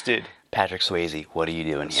 Ghosted. Patrick Swayze, what are you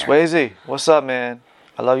doing here? Swayze, what's up, man?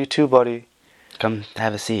 I love you too, buddy. Come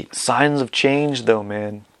have a seat. Signs of change, though,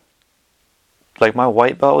 man. Like my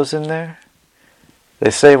white belt was in there.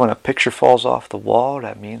 They say when a picture falls off the wall,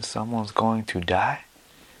 that means someone's going to die.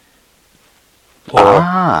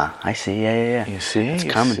 I see. Yeah. You see? It's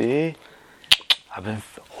coming. See? I've been...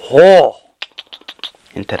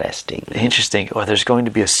 Interesting. Or there's going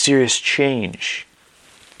to be a serious change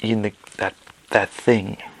in that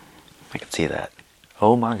thing. I can see that.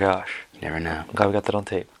 Oh my gosh. You never know. I'm glad we got that on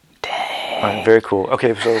tape. Dang. All right, very cool.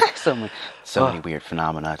 Okay, so... so many weird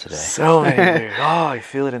phenomena today. So many weird. Oh, you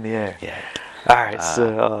feel it in the air. Yeah. All right,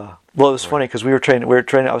 so... well, it was funny because we were training.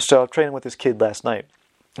 I was training with this kid last night.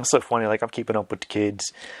 It's so funny. Like, I'm keeping up with the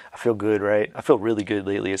kids. I feel good, right? I feel really good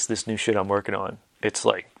lately. It's this new shit I'm working on. It's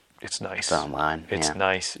like... It's nice. It's online. It's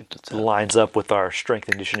nice. It lines up with our strength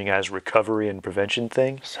and conditioning as recovery and prevention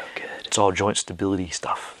thing. So good. It's all joint stability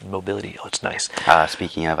stuff, mobility. Oh, it's nice.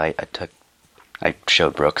 Speaking of, I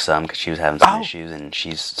showed Brooke some because she was having some issues and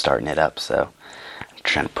she's starting it up. So I'm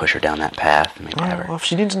trying to push her down that path. And well, if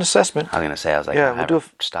she needs an assessment, I was gonna say, we'll have her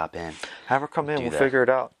stop in. Have her come in. We'll figure it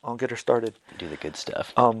out. I'll get her started. Do the good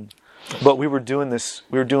stuff. But we were doing this.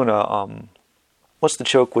 We were doing a what's the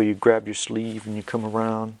choke where you grab your sleeve and you come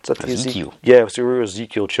around? Is that the Ezekiel? Yeah, so we were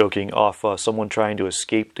Ezekiel choking off someone trying to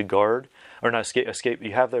escape the guard. Or not escape.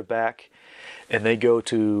 You have their back, and they go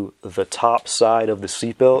to the top side of the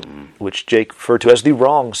seatbelt, which Jake referred to as the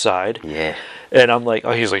wrong side. Yeah. And I'm like,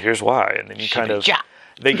 he's like, here's why. And then you kind of...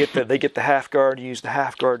 they get the half guard. You use the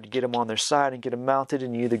half guard to get them on their side and get them mounted,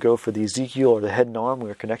 and you either go for the Ezekiel or the head and arm. We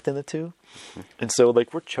were connecting the two, and so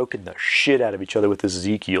like we're choking the shit out of each other with this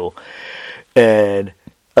Ezekiel, and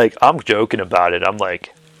like I'm joking about it. I'm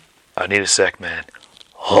like, I need a sec, man.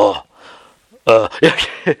 Oh.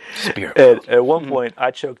 Spirit. And at one point,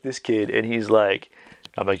 I choked this kid, and he's like,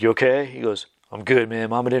 I'm like, you okay? He goes, I'm good, man.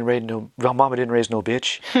 Mama didn't raise no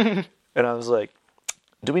bitch. And I was like,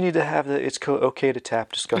 do we need to have the okay to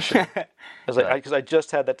tap discussion? I was like, because I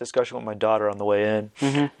just had that discussion with my daughter on the way in.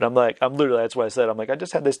 And I'm like, that's what I said. I'm like, I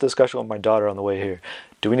just had this discussion with my daughter on the way here.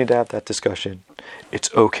 Do we need to have that discussion?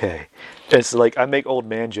 It's okay. It's like, I make old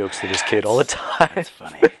man jokes to this kid all the time. That's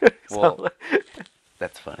funny. Well,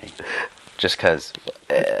 that's funny. Just because,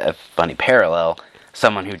 a funny parallel,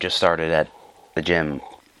 someone who just started at the gym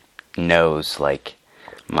knows, like,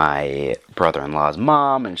 my brother-in-law's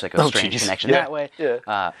mom, and it's like a strange connection that way.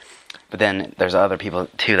 Yeah. But then there's other people,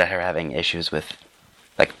 too, that are having issues with,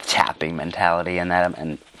 like, tapping mentality and that,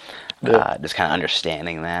 and just kind of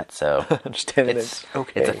understanding that, so... Understanding it's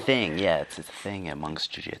okay. It's a thing, it's a thing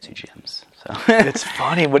amongst jiu-jitsu gyms, so... It's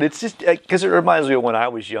funny, but it's just... Because it reminds me of when I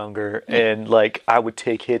was younger, and, like, I would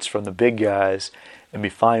take hits from the big guys and be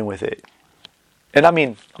fine with it. And, I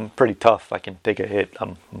mean, I'm pretty tough. I can take a hit.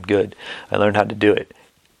 I'm good. I learned how to do it.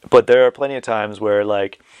 But there are plenty of times where,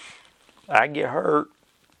 like, I get hurt,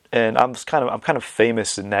 and I'm kind of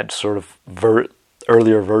famous in that sort of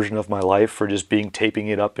earlier version of my life for just taping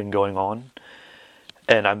it up and going on,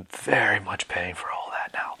 and I'm very much paying for all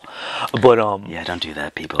that now. But yeah, don't do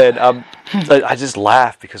that, people. And I just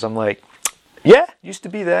laugh because I'm like, yeah, used to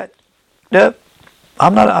be that. Yep.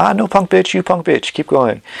 I know punk bitch, you punk bitch. Keep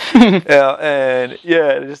going. And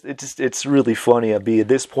yeah, it's really funny. I'd be at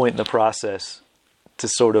this point in the process to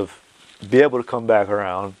sort of be able to come back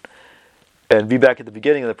around and be back at the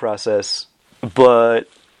beginning of the process, but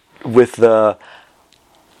with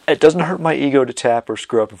it doesn't hurt my ego to tap or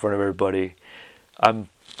screw up in front of everybody.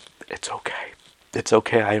 It's okay. It's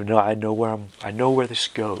okay. I know where this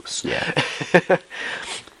goes. Yeah.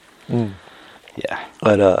 Yeah.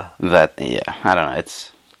 But I don't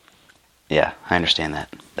know. I understand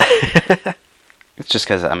that. It's just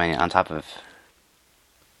because, I mean, on top of,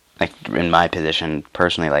 like, in my position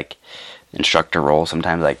personally, like, instructor role,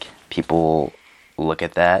 sometimes, like, people look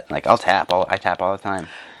at that, like, I tap all the time.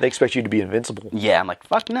 They expect you to be invincible. Yeah, I'm like,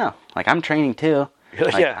 fuck no. Like, I'm training too.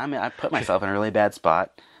 Like, yeah. I mean, I put myself in a really bad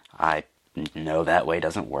spot. I know that way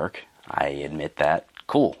doesn't work. I admit that.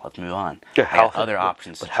 Cool, let's move on. Yeah, I got other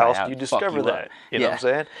options to try how else out do you to discover fuck that? up. You know what I'm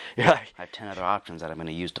saying? Yeah. I have 10 other options that I'm going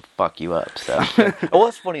to use to fuck you up, so. Well,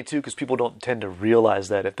 that's funny, too, because people don't tend to realize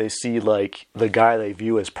that if they see, like, the guy they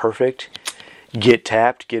view as perfect get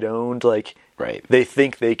tapped, get owned, like, right. They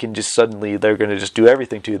think they can just suddenly, they're going to just do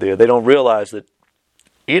everything to you. They don't realize that,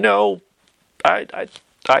 you know, I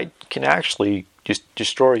can actually just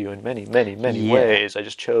destroy you in many, many, many ways. I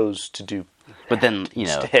just chose to do but then, you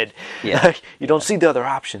know, instead. Yeah. You don't see the other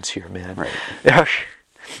options here, man. Right.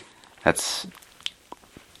 That's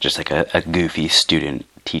just like a goofy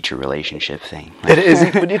student-teacher relationship thing. It is,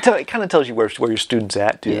 but it kind of tells you where your student's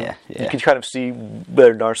at, too. Yeah. You can kind of see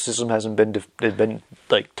their narcissism hasn't been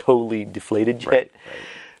like totally deflated yet. Right.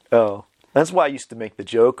 Oh, that's why I used to make the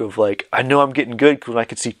joke of like, I know I'm getting good because I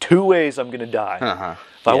could see two ways I'm gonna die.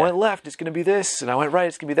 If I went left, it's gonna be this, and I went right,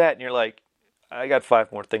 it's gonna be that, and you're like, I got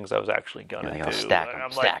 5 more things I was actually gonna do. Stack them.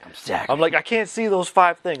 I'm like, I can't see those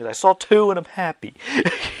 5 things. I saw 2 and I'm happy.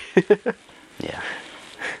 Yeah.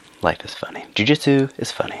 Life is funny. Jiu-jitsu is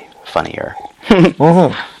funny. Funnier.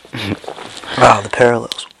 Wow, the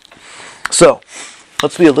parallels. So,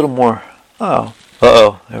 let's be a little more...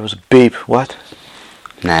 Uh-oh. There was a beep. What?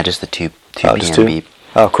 Nah, just the 2 just p.m. 2? beep.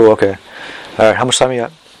 Oh, cool, okay. Alright, how much time you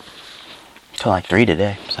got? Till like 3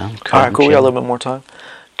 today, so... Alright, cool, we got a little bit more time.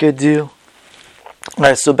 Good deal.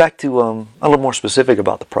 Alright, so back to a little more specific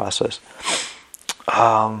about the process.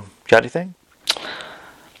 Got anything?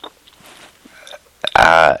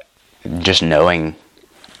 Just knowing,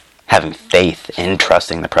 having faith in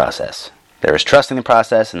trusting the process. There is trusting the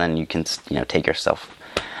process, and then you can, you know, take yourself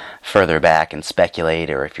further back and speculate,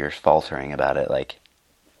 or if you're faltering about it, like,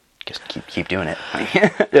 just keep doing it.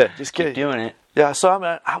 Yeah, just keep doing it. Yeah,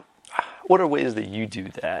 so what are ways that you do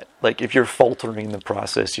that? Like, if you're faltering in the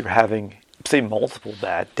process, you're having, say, multiple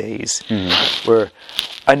bad days, where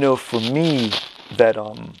I know for me that,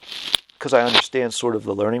 because I understand sort of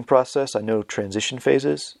the learning process, I know transition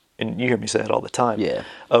phases, and you hear me say that all the time. Yeah.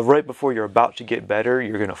 Right before you're about to get better,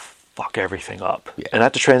 you're going to fuck everything up. Yeah. And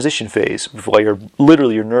at the transition phase, while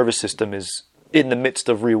your nervous system is in the midst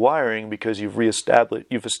of rewiring because you've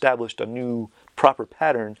established a new proper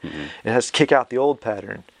pattern. It has to kick out the old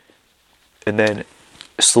pattern and then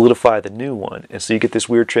solidify the new one. And so you get this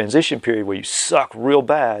weird transition period where you suck real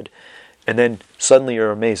bad and then suddenly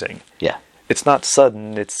you're amazing. Yeah. It's not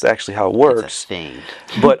sudden, it's actually how it works. It's a thing.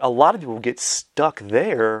 But a lot of people get stuck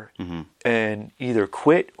there and either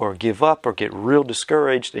quit or give up or get real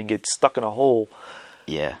discouraged and get stuck in a hole.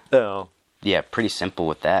 Yeah. Oh. Yeah, pretty simple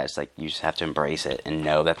with that. It's like you just have to embrace it and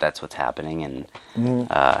know that that's what's happening and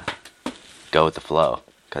go with the flow.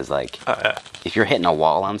 Because, like, if you're hitting a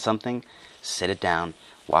wall on something, sit it down,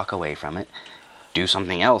 walk away from it, do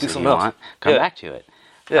something else if you want, come back to it.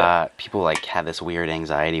 Yeah. People, like, have this weird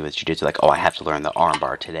anxiety with jiu-jitsu, like, oh, I have to learn the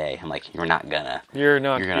armbar today. I'm like, you're gonna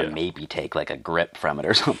maybe take, like, a grip from it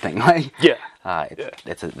or something. Like,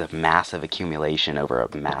 it's the massive accumulation over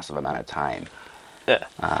a massive amount of time.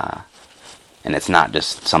 Yeah. And it's not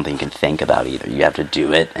just something you can think about either. You have to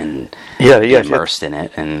do it and be immersed in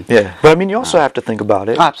it. And but I mean, you also have to think about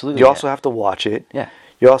it. Absolutely. You also have to watch it. Yeah.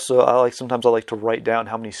 You also, sometimes I like to write down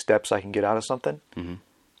how many steps I can get out of something,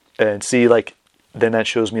 and see, like, then that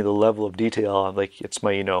shows me the level of detail. I'm like, it's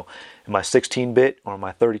my, am I 16-bit or am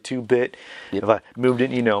I 32-bit? Yep. If I moved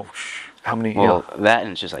it, how many? Well, that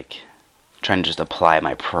and it's just like trying to just apply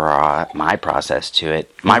my process to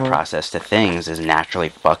it. My process to things is naturally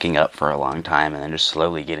fucking up for a long time and then just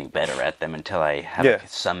slowly getting better at them until I have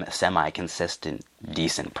some semi-consistent,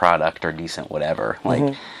 decent product or decent whatever,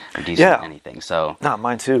 like, or decent anything. So, not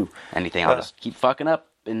mine too. Anything, I'll just keep fucking up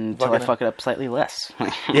until I fuck it up slightly less.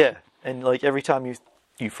 Yeah, and like every time you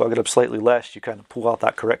fuck it up slightly less, you kind of pull out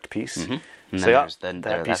that correct piece. And say,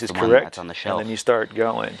 that piece is correct. That's on the shelf. And then you start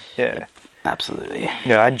going. Yeah. Yep. Absolutely.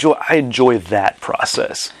 Yeah, I enjoy that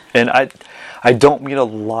process, and I don't meet a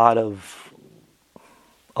lot of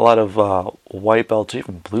white belts,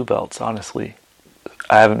 even blue belts. Honestly,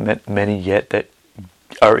 I haven't met many yet that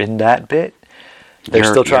are in that bit. They're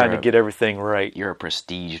still trying to get everything right. You're a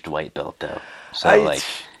prestiged white belt, though. So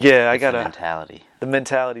I got a mentality. The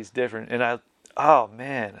mentality's different, and I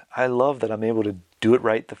love that I'm able to do it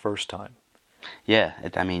right the first time. Yeah, a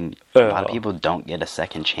lot of people don't get a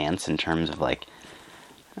second chance in terms of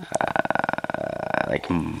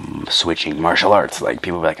switching martial arts. Like,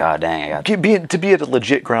 people be like, "Oh, dang, I got to be at a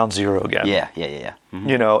legit ground zero again." Yeah.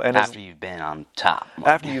 And after you've been on top,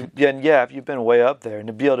 after you've been way up there, and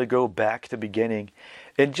to be able to go back to beginning,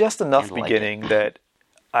 and just enough beginning that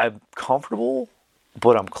I'm comfortable,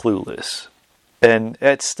 but I'm clueless, and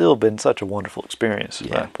it's still been such a wonderful experience at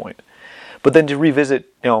that point. But then to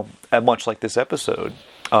revisit, much like this episode,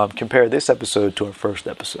 compare this episode to our first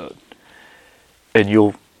episode,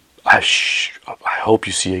 and I hope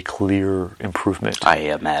you see a clear improvement. I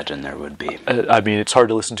imagine there would be. It's hard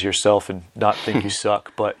to listen to yourself and not think you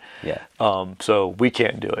suck, but so we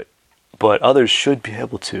can't do it, but others should be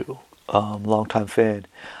able to. Longtime fan,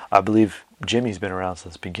 I believe Jimmy's been around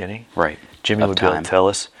since the beginning. Right. Jimmy would be able to tell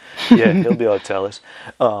us. Yeah, he'll be able to tell us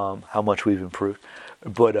how much we've improved.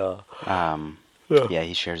 But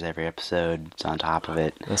he shares every episode. It's on top of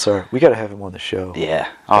it. That's all right. We got to have him on the show. Yeah.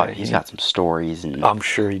 Oh, he's got some stories, and I'm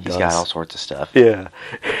sure he's got all sorts of stuff. Yeah.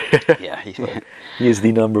 Yeah. He is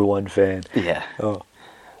the number one fan. Yeah. Oh.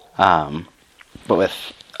 But with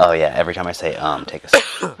every time I say take a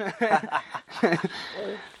sip.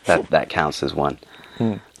 that counts as one.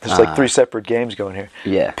 There's like 3 separate games going here.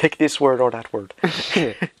 Yeah. Pick this word or that word.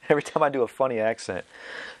 Every time I do a funny accent,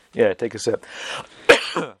 take a sip.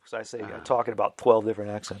 So I say talking about 12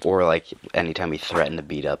 different accents. Or like anytime we threaten to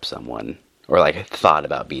beat up someone, or like thought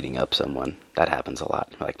about beating up someone, that happens a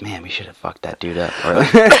lot. We're like, man, we should have fucked that dude up. Or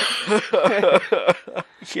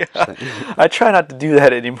I try not to do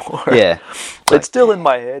that anymore. Yeah, it's still in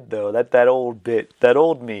my head though. That old bit, that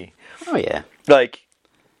old me. Oh yeah, like,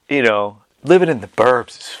 living in the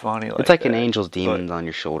burbs is funny. It's like an angel's demons on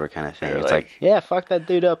your shoulder kind of thing. It's like, fuck that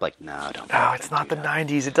dude up. Like, no, don't. No, it's not the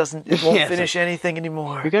 90s. It won't finish anything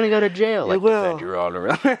anymore. You're gonna go to jail. It will. Defend your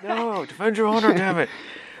honor. No, defend your honor, damn it.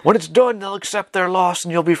 When it's done, they'll accept their loss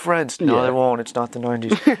and you'll be friends. No, they won't. It's not the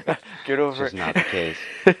 90s. Get over it. It's not the case.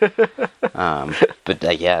 But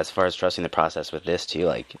as far as trusting the process with this too,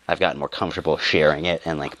 like, I've gotten more comfortable sharing it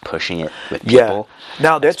and like pushing it with people. Yeah.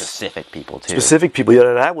 Now that's specific people too. Specific people.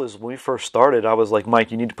 Yeah, that was when we first started. I was like, Mike,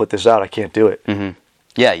 you need to put this out. I can't do it. Mm-hmm.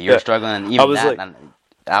 Yeah, you're struggling. And even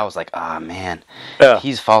I was like, oh man,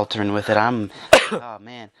 he's faltering with it. Oh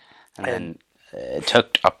man. And then it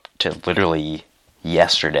took up to literally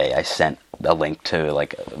yesterday I sent a link to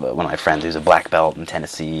like one of my friends who's a black belt in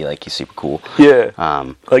Tennessee. Like, he's super cool. Yeah.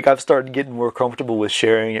 Like, I've started getting more comfortable with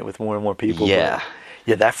sharing it with more and more people. Yeah.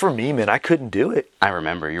 Yeah, that for me, man, I couldn't do it. I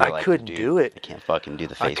remember you were I like, couldn't dude, do it. I can't fucking do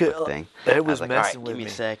the I could- Facebook thing. it was I was like, messing all right, with give me me.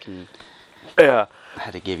 a sec, and Yeah. I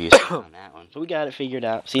had to give you a second on that one. But we got it figured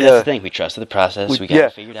out. See, Yeah. that's the thing. We trusted the process. We got yeah.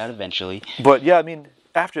 it figured out eventually. But yeah, I mean,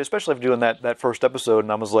 especially after doing that first episode,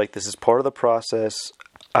 and I was like, this is part of the process.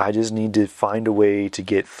 I just need to find a way to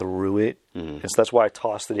get through it. Mm-hmm. And so that's why I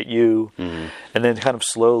tossed it at you. And then kind of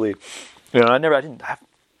slowly,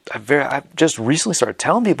 I just recently started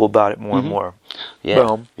telling people about it more and more. Yeah.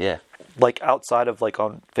 Boom. Yeah. Like outside of like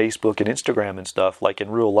on Facebook and Instagram and stuff, like in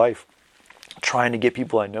real life, trying to get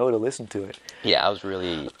people I know to listen to it. Yeah, I was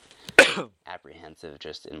really apprehensive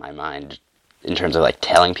just in my mind in terms of like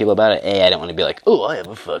telling people about it. I don't want to be like, oh, I have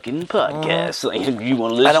a fucking podcast. Like, you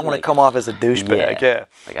want to listen? I don't want to come off as a douchebag. Yeah.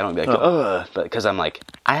 Like, I don't want to be like, but because I'm like,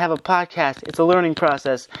 I have a podcast. It's a learning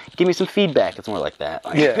process. Give me some feedback. It's more like that.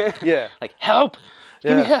 Like, Yeah. like, help.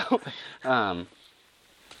 Give me help.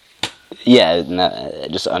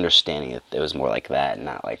 Just understanding it was more like that,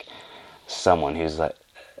 not like someone who's like,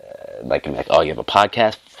 oh, you have a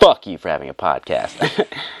podcast? Fuck you for having a podcast.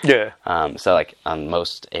 Yeah. So like on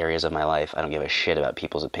most areas of my life, I don't give a shit about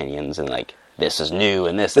people's opinions and like this is new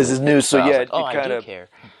and this is new. So I was yeah, like, oh, it kind of care.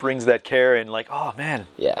 brings that care and like, oh man,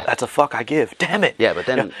 Yeah. that's a fuck I give. Damn it. Yeah, but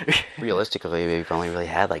then realistically, we've only really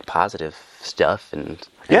had like positive stuff, and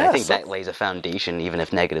Yeah, I think that lays a foundation. Even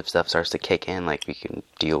if negative stuff starts to kick in, like we can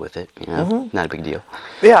deal with it. You know, not a big deal.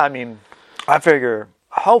 Yeah, I mean, I figure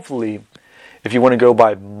hopefully, if you want to go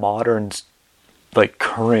by modern, like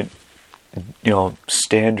current,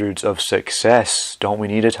 standards of success, don't we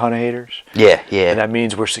need a ton of haters? Yeah. And that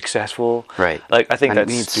means we're successful, Right. Like I think And that's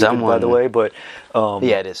we need stupid, by the way. But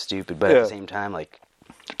Yeah, it is stupid, but at the same time, like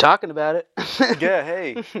you're talking about it. yeah,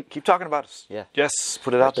 hey, keep talking about us. Yeah. Yes,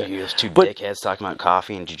 put it out there. You those two But- dickheads talking about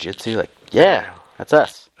coffee and jiu-jitsu, like, yeah, that's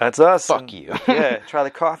us. That's us. Fuck and- you. Yeah, try the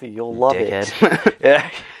coffee. You'll love Dickhead.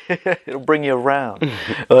 it. Yeah, it'll bring you around.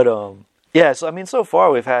 But yeah. So I mean, so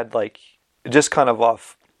far we've had like just kind of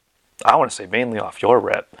off. I want to say mainly off your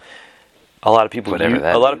rep. A lot of people, Whatever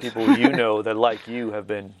that a lot of means. people that like you have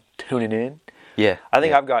been tuning in. Yeah. I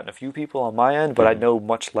think yeah. I've gotten a few people on my end, but I know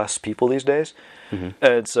much less people these days.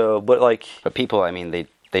 And so, but like, But people, I mean,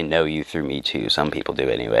 they know you through me too. Some people do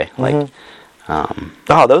anyway. Like,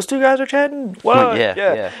 oh, those two guys are chatting. What?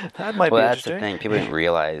 yeah. That might well, be that's interesting. the thing. People didn't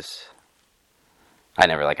realize. I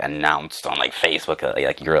never like announced on like Facebook that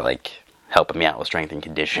like you're like helping me out with strength and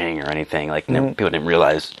conditioning or anything. Like people didn't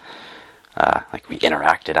realize. Like we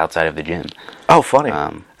interacted outside of the gym. Oh, funny.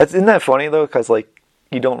 Um, Isn't that funny though? Because like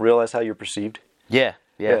you don't realize how you're perceived. Yeah.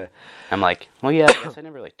 I'm like, well, yeah. I guess I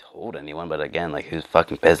never really told anyone, but again, like, whose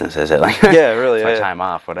fucking business is it? Like, Yeah, really, it's my yeah. time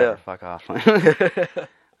off, whatever. Yeah. Fuck off.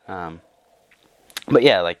 But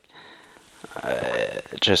yeah, like,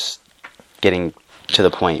 just getting to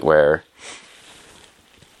the point where,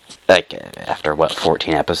 like, after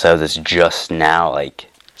 14 episodes, it's just now like.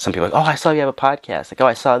 Some people are like, oh, I saw you have a podcast. Like, oh,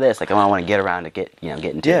 I saw this. Like, I want to get around to get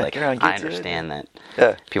into Yeah, it. Like, get around, I get to it. understand that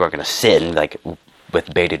Yeah. people are going to sit and, like,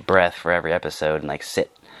 with bated breath for every episode and, like, sit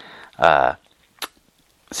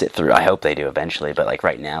through. I hope they do eventually, but, like,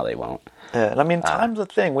 right now they won't. Yeah, and I mean, time's a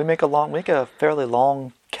thing. We make a fairly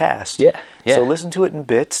long cast. Yeah. So listen to it in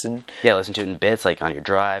bits and. Yeah, listen to it in bits, like, on your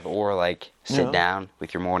drive, or, like, sit Yeah. down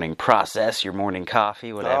with your morning process, your morning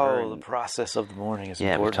coffee, whatever. Oh, the process of the morning is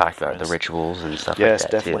yeah, we important. talked about the friends. rituals and stuff Yes,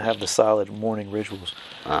 like that, definitely too. have the solid morning rituals.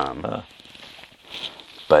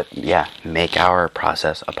 But, yeah, make our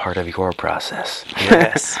process a part of your process.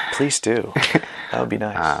 Yes, please do. That would be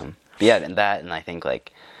nice. Yeah, and I think,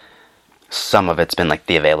 like, some of it's been, like,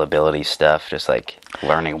 the availability stuff, just, like,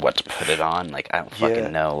 learning what to put it on. Like, I don't fucking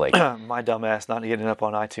know, like... My dumb ass not getting it up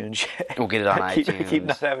on iTunes yet. We'll get it on I keep iTunes.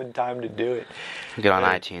 not having time to do it. Get on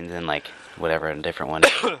iTunes and, like, whatever, a different one.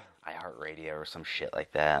 iHeartRadio or some shit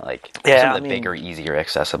like that. Like, Yeah, some of I the mean- bigger, easier,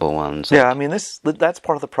 accessible ones. Yeah, I mean, that's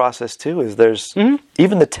part of the process, too, is there's...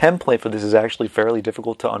 Even the template for this is actually fairly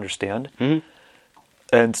difficult to understand.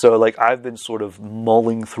 And so, like, I've been sort of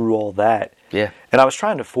mulling through all that. Yeah. And I was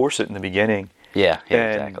trying to force it in the beginning. Yeah,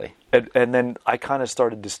 And- exactly. And then I kind of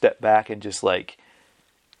started to step back and just like,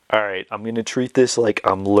 all right, I'm going to treat this like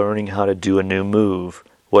I'm learning how to do a new move.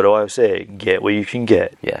 What do I say? Get what you can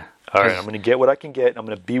get. Yeah. All right, I'm going to get what I can get. I'm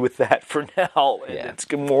going to be with that for now. And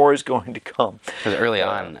Yeah. more is going to come. Because early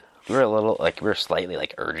on, we were slightly,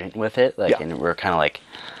 like, urgent with it. Like, Yeah. and we were kind of like,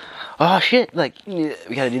 oh, shit, like, we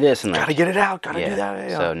got to do this. And, like, Got to get it out. Got to yeah. do that.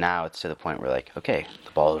 Yeah. So now it's to the point where, like, okay,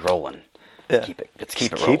 the ball is rolling. Yeah. Let's keep it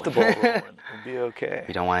Just rolling. keep the ball rolling. We'll be okay.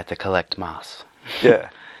 We don't want it to collect moss. Yeah.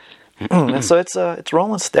 And so it's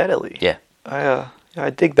rolling steadily. Yeah. I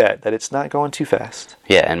dig that it's not going too fast.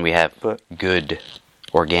 Yeah, and we have But- good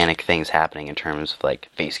organic things happening in terms of like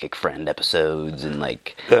Face Kick Friend episodes and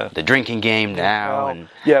like Yeah. the drinking game now and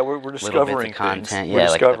yeah, we're little bits discovering of content. things. We're Yeah,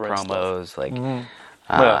 like the discovering promos. stuff. Like,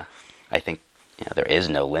 Yeah. I think there is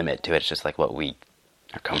no limit to it. It's just like what we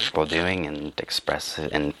are comfortable doing and express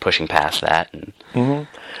it and pushing past that. And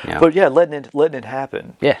But yeah, letting it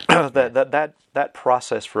happen. Yeah. that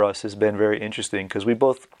process for us has been very interesting because we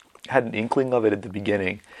both had an inkling of it at the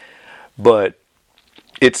beginning, but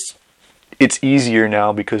it's easier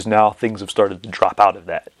now because now things have started to drop out of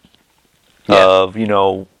that. Yeah. Of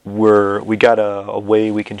we got a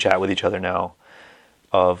way we can chat with each other now,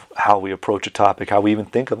 of how we approach a topic, how we even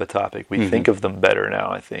think of a topic. We think of them better now,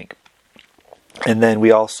 I think. And then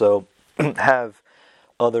we also have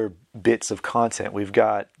other bits of content. We've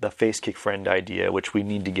got the Face Kick Friend idea, which we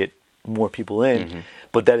need to get more people in,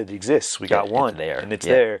 but that it exists. We got one, it's there. and it's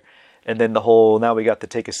Yeah. there. And then now we got to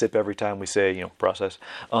take a sip every time we say, process.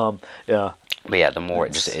 Yeah. But yeah, the more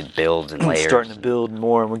it builds and layers. Starting to build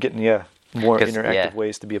more, and we're getting, more 'Cause, interactive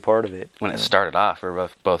ways to be a part of it. When it started off, we were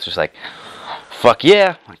both just like, fuck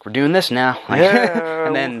yeah, like we're doing this now. Like, Yeah.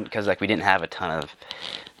 And then, because like we didn't have a ton of,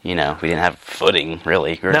 we didn't have footing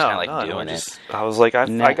really. We were just kind of like doing it. I was like,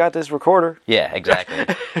 I got this recorder. Yeah,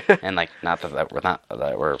 exactly. And like, not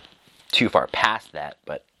that we're too far past that,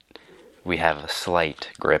 but we have a slight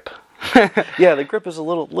grip. Yeah, the grip is a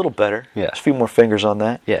little better. Yeah. There's a few more fingers on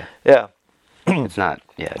that. Yeah. Yeah. It's not,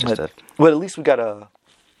 just a... But at least we got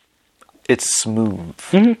it's smooth.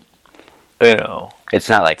 It's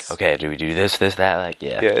not like, okay, do we do this, that, like,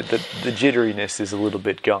 yeah. Yeah, the jitteriness is a little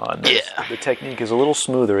bit gone. Yeah. The technique is a little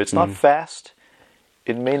smoother. It's not fast.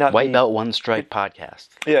 It may not White be... Belt One Stripe podcast.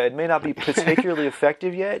 Yeah, it may not be particularly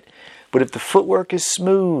effective yet, but if the footwork is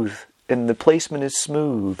smooth and the placement is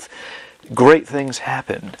smooth, great things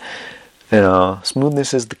happen.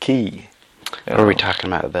 Smoothness is the key. What were we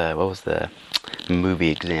talking about? What was the movie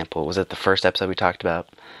example? Was it the first episode we talked about?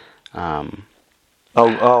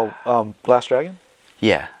 Last Dragon?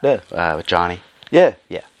 Yeah. Yeah. With Johnny. Yeah.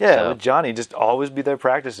 Yeah. Yeah, So- with Johnny, just always be there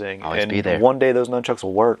practicing. Always and be there. one day those nunchucks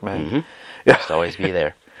will work, man. Yeah. Just always be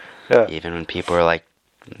there. Yeah. Even when people are like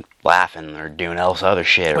laughing or doing other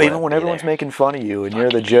shit. Or Even when be everyone's there. making fun of you and you're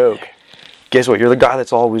the joke, guess what? You're the guy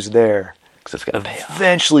that's always there. 'Cause it's gonna pay off.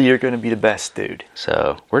 Eventually, you're going to be the best dude.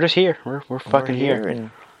 So we're just here. We're fucking here. And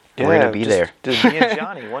We're gonna be there. Just me and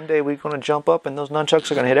Johnny. One day we're going to jump up and those nunchucks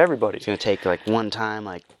are going to hit everybody. It's gonna take like one time,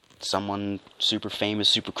 like someone super famous,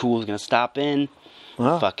 super cool is gonna stop in,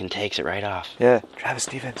 Huh? fucking takes it right off. Yeah. Travis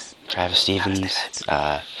Stevens. Travis Stevens,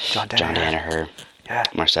 John John Danaher, Yeah.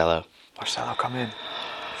 Marcelo. Marcelo, come in.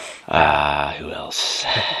 Who else?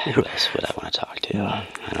 Who else would I want to talk to? I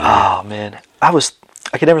don't know. Oh, man.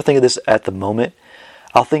 I can never think of this at the moment.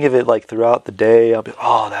 I'll think of it like throughout the day. I'll be,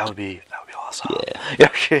 that would be awesome. Yeah.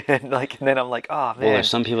 and then I'm like, oh, man. Well, there's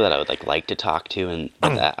some people that I would like to talk to, and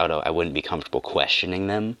that I wouldn't be comfortable questioning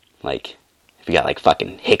them. Like, if you got like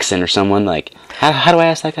fucking Hickson or someone, like, how do I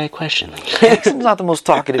ask that guy a question? Like, Hickson's not the most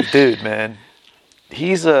talkative dude, man.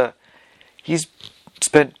 He's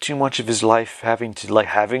spent too much of his life having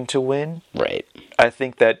to win. right. I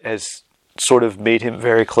think that has sort of made him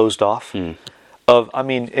very closed off.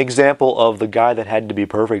 Example of the guy that had to be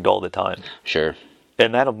perfect all the time. Sure.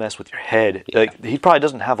 And that'll mess with your head. Yeah. Like, he probably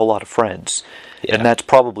doesn't have a lot of friends. Yeah. And that's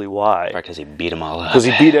probably why. Right, because he beat them all up. Because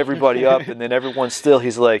he beat everybody up, and then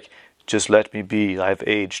he's like, just let me be. I've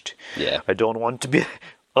aged. Yeah. I don't want to be...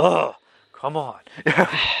 Ugh, come on.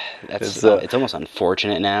 It's almost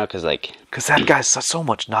unfortunate now, because like... Because that guy's so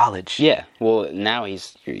much knowledge. Yeah, well, now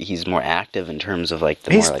he's more active in terms of like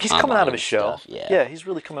the He's more like coming out of his shell. stuff. Yeah, he's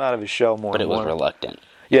really coming out of his shell more but it and was more. reluctant.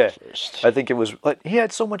 Yeah, first. I think it was. Like, he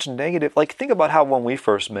had so much negative. Like, think about how when we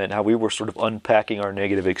first met, how we were sort of unpacking our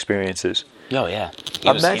negative experiences. Oh yeah,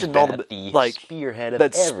 Imagine all the spearhead of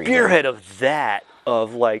that everything. spearhead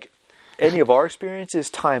of like any of our experiences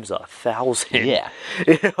times 1,000. Yeah,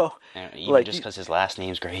 And even just because his last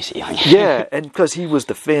name's Gracie. Yeah, and because he was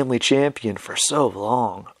the family champion for so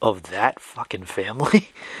long of that fucking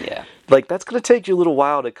family. Yeah. Like, that's gonna take you a little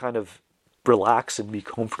while to kind of relax and be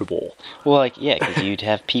comfortable. Well, like, yeah, because you'd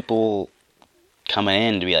have people coming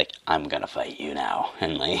in to be like, I'm gonna fight you now,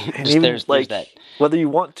 and like, And just even, there's that. whether you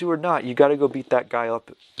want to or not, you got to go beat that guy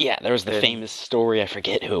up. Yeah, there was the famous story. I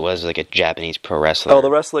forget who it was, like a Japanese pro wrestler. Oh, the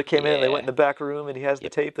wrestler came in and they Yeah. went in the back room and he has the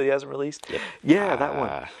tape that he hasn't released. Yep. Yeah, that one.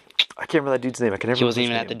 I can't remember that dude's name. I can never. He wasn't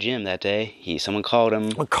remember even his at the name. gym that day. Someone called him.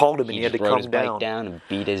 Someone called him and he had to just rode come his bike down and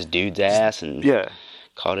beat his dude's ass and Yeah.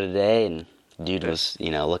 called it a day. And dude was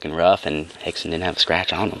looking rough, and Hickson didn't have a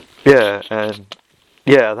scratch on him. Yeah, and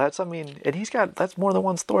Yeah, that's more than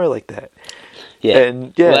one story like that. Yeah,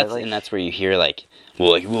 And yeah, and that's where you hear like,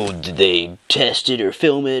 well, did they test it or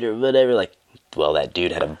film it or whatever? Like, well, that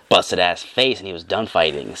dude had a busted ass face and he was done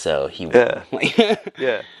fighting, so he Yeah. like,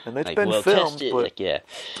 yeah, and it's like, been well, filmed, test it. but Like, yeah,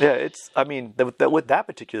 it's. I mean, with that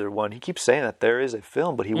particular one, he keeps saying that there is a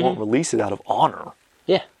film, but he won't release it out of honor.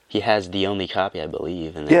 yeah. He has the only copy, I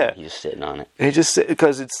believe, and then Yeah. he's just sitting on it. And he just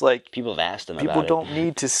because it's like People have asked him people about don't it.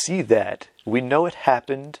 need to see that. We know it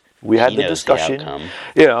happened. We had He the knows the discussion. outcome.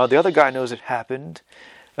 You know, the other guy knows it happened.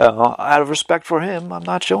 Out of respect for him, I'm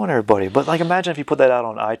not showing everybody. But like, imagine if you put that out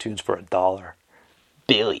on iTunes for $1. $1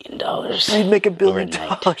 billion. You'd make $1 billion,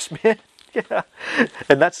 overnight. man. Yeah,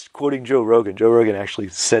 and that's quoting Joe Rogan. Joe Rogan actually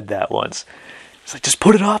said that once. He's like, just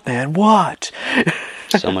put it up, man. What?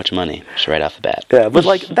 So much money, just right off the bat. Yeah, but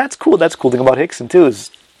like that's cool. That's the cool thing about Hickson too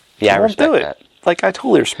is Yeah, I he won't do respect it. that. Like I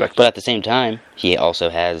totally respect But that. at the same time, he also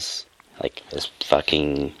has like his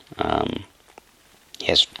fucking he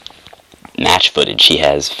has match footage. He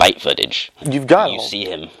has fight footage. You've got You all- see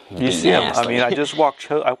him. You beating see him. ass, I mean, like- I just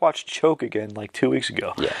watched Choke again like 2 weeks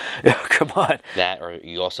ago. Yeah. Yeah, come on. that, or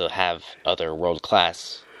you also have other world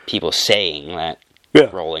class people saying that Yeah.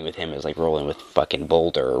 rolling with him is like rolling with fucking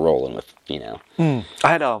Boulder or rolling with I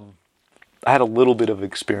had a little bit of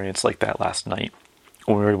experience like that last night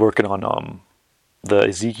when we were working on the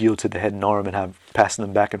Ezekiel to the head and arm and passing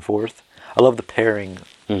them back and forth. I love the pairing,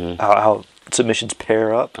 how submissions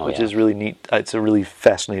pair up, which yeah. is really neat. It's a really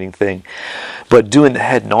fascinating thing. But doing the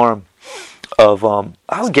head and arm of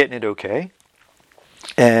I was getting it okay,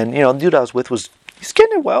 and you know the dude I was with he's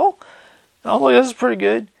getting it well. I was like, this is pretty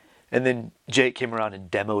good. And then Jake came around and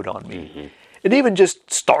demoed on me, and even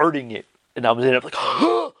just starting it, and I was in it like,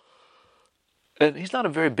 and he's not a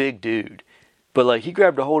very big dude, but like he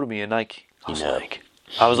grabbed a hold of me and like I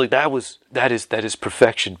was like that is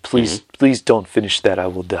perfection. Please don't finish that. I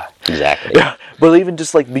will die. exactly Yeah, but even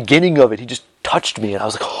just like the beginning of it, he just touched me, and I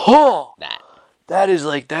was like, oh, that is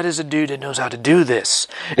a dude that knows how to do this.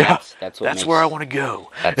 That's where I want to go.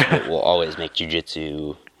 That's what will always make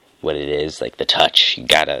jiu-jitsu what it is, like the touch. You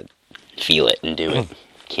gotta feel it and do it.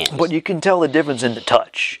 Can't. But you can tell the difference in the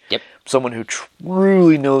touch. Yep. Someone who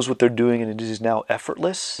truly knows what they're doing and it is now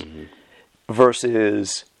effortless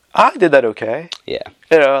versus I did that okay. Yeah.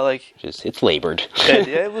 You know, like It's labored.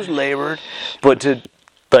 it was labored, but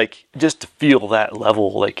just to feel that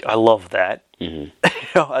level, like I love that. You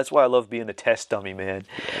know, that's why I love being a test dummy, man,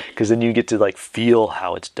 because then you get to like feel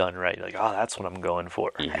how it's done right. Like, oh, that's what I'm going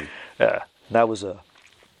for. Yeah, that was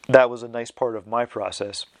a nice part of my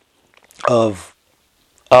process. Of,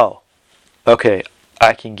 oh, okay,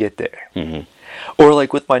 I can get there. Or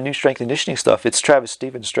like with my new strength and conditioning stuff, it's Travis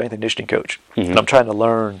Stevens, strength and conditioning coach, and I'm trying to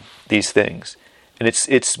learn these things. And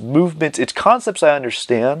it's movements, it's concepts I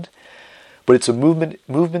understand, but it's a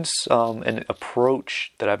movements and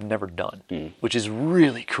approach that I've never done, which is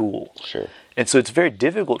really cool. Sure. And so it's very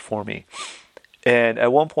difficult for me. And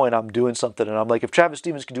at one point I'm doing something and I'm like, if Travis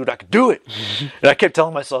Stevens can do it, I can do it. And I kept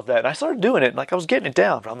telling myself that. And I started doing it and like I was getting it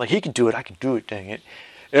down. But I'm like, he can do it, I can do it, dang it.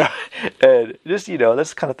 Yeah. And just, you know, that's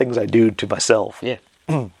the kind of things I do to myself. Yeah.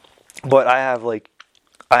 But I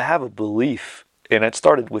have a belief, and it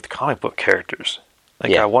started with comic book characters.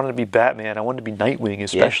 Like I wanted to be Batman, I wanted to be Nightwing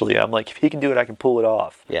especially. I'm like, if he can do it, I can pull it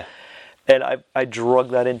off. Yeah. And I drug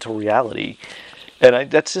that into reality. And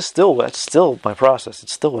that's still my process.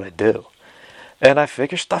 It's still what I do. And I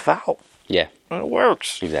figure stuff out. Yeah. And it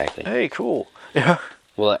works. Exactly. Hey, cool. Yeah.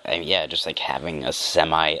 Well, yeah, just like having a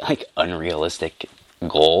unrealistic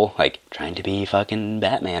goal, like trying to be fucking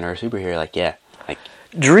Batman or a superhero. Like, yeah, like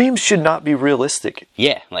Dreams should not be realistic.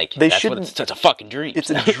 yeah, like They that's shouldn't- it's a fucking dream. It's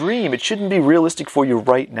a dream. It shouldn't be realistic for you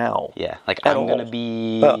right now. yeah, like At I'm gonna all.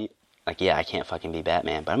 be like, yeah, I can't fucking be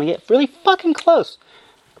Batman, but I'm gonna get really fucking close.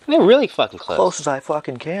 I'm gonna get really fucking close. Close as I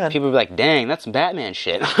fucking can. People will be like, dang, that's some Batman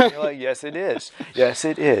shit. You're like, yes, it is. Yes,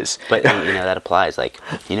 it is. But you know that applies. Like,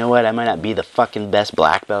 you know what? I might not be the fucking best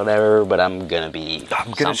black belt ever, but I'm gonna be. I'm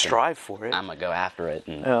gonna something. strive for it. I'm gonna go after it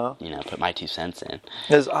and Yeah. you know put my 2 cents in.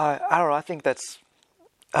 Because I don't know. I think that's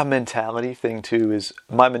a mentality thing too. Is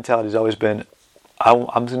my mentality has always been, I'm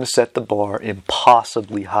going to set the bar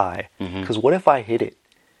impossibly high. Because what if I hit it?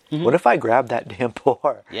 What if I grab that damn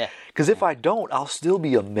bar? Yeah. Because if I don't, I'll still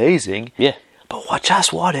be amazing. Yeah. But what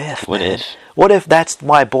if? What man? if? What if that's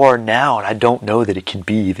my bar now, and I don't know that it can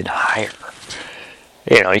be even higher?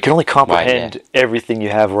 You know, you can only comprehend everything you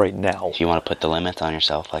have right now. If you want to put the limits on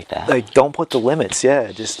yourself like that. Like, don't put the limits.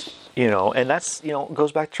 Yeah, just, you know, and that's, you know,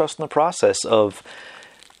 goes back to trusting the process of,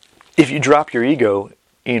 if you drop your ego,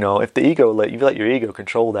 you know, if the ego you let your ego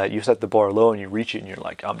control that, you set the bar low and you reach it and you're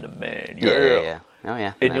like, I'm the man. Yeah. Oh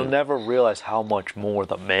yeah. And you'll never realize how much more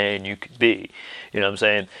the man you could be. You know what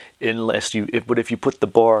I'm saying? But if you put the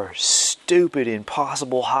bar stupid,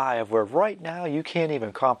 impossible high of where right now you can't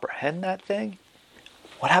even comprehend that thing,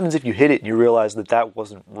 what happens if you hit it and you realize that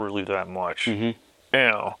wasn't really that much? Mm-hmm. You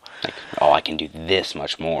know, like, oh, I can do this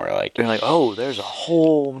much more. Like, you're like, oh, there's a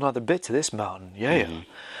whole another bit to this mountain. Yeah.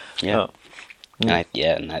 Mm-hmm. Yeah.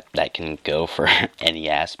 And that can go for any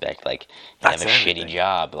aspect. Like, you have a shitty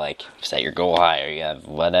job, like, set your goal higher. You have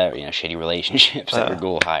whatever, shitty relationships, set your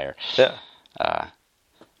goal higher. Yeah.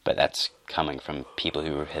 But that's coming from people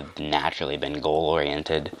who have naturally been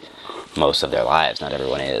goal-oriented most of their lives. Not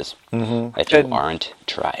everyone is. Mm-hmm. If you aren't,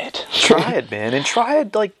 try it. Try it, man. And try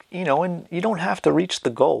it, like, and you don't have to reach the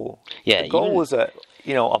goal. Yeah. The goal is a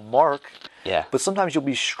mark. Yeah. But sometimes you'll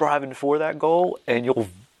be striving for that goal, and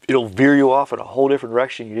it'll veer you off in a whole different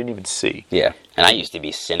direction you didn't even see. Yeah. And I used to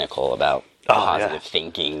be cynical about positive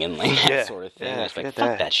thinking and like that sort of thing. I was like,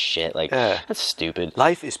 fuck that shit. Like, that's stupid.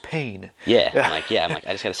 Life is pain. Yeah. I'm like,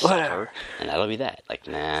 I just gotta suffer, and that'll be that. Like,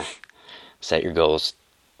 nah. Set your goals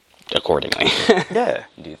accordingly. Yeah.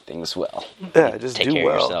 Do things well. Yeah, just take do care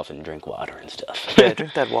well. of yourself and drink water and stuff. Yeah,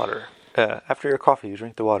 drink that water. After your coffee, you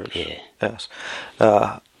drink the water. Yeah. Yes.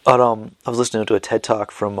 I was listening to a TED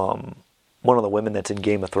Talk from one of the women that's in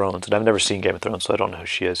Game of Thrones, and I've never seen Game of Thrones, so I don't know who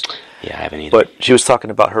she is. Yeah, I haven't either. But she was talking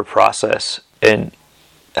about her process and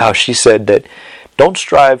how she said that don't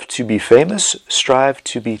strive to be famous, strive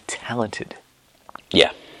to be talented.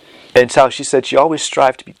 Yeah. And it's how she said she always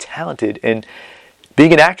strived to be talented, and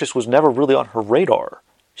being an actress was never really on her radar.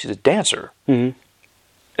 She's a dancer. Mm-hmm.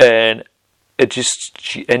 And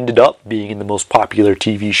she ended up being in the most popular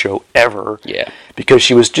TV show ever. Yeah. Because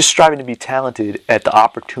she was just striving to be talented at the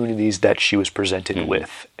opportunities that she was presented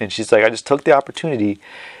with. And she's like, I just took the opportunity,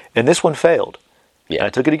 and this one failed. Yeah. And I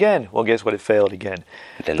took it again. Well, guess what? It failed again.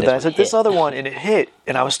 But then I took this other one, and it hit.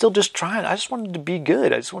 And I was still just trying. I just wanted to be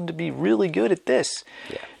good. I just wanted to be really good at this.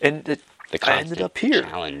 Yeah. And I ended up here.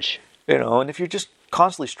 Challenge. And if you're just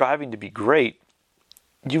constantly striving to be great,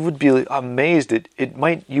 you would be amazed at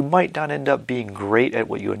you might not end up being great at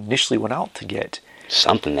what you initially went out to get.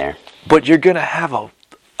 Something there. But you're going to have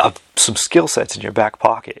some skill sets in your back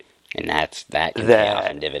pocket. And that can pay off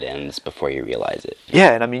in dividends before you realize it.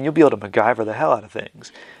 Yeah, and I mean, you'll be able to MacGyver the hell out of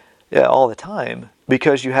things. Yeah, all the time.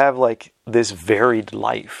 Because you have, like, this varied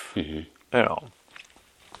life. Mm-hmm.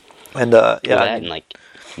 And, and, like,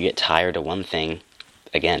 you get tired of one thing,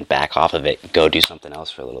 again, back off of it, go do something else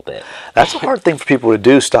for a little bit. That's a hard thing for people to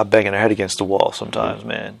do, stop banging their head against the wall sometimes,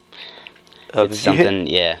 man. It's something,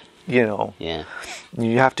 Yeah.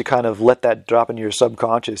 You have to kind of let that drop into your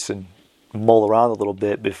subconscious and mull around a little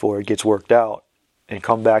bit before it gets worked out and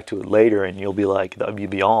come back to it later, and you'll be like, you'll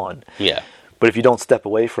be on. Yeah. But if you don't step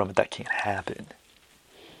away from it, that can't happen.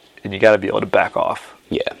 And you got to be able to back off.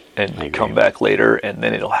 Yeah. And come back later, and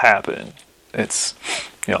then it'll happen. It's,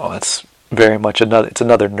 it's very much another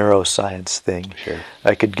neuroscience thing. Sure.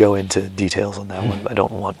 I could go into details on that one, but I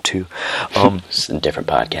don't want to. It's a different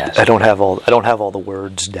podcast. I don't have all the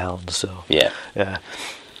words down, so. Yeah. Yeah.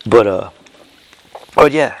 But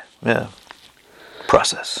yeah.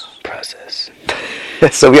 Process.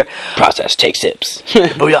 So yeah. Process. Take sips.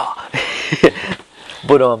 Oh yeah.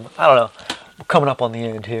 But I don't know. We're coming up on the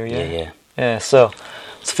end here. Yeah. Yeah. So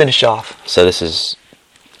let's finish off. So this is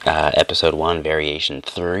episode 1, variation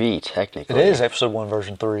 3, technically. It is episode 1,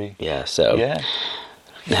 version 3. Yeah. So. Yeah.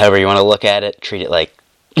 However you want to look at it, treat it like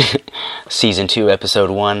season 2, episode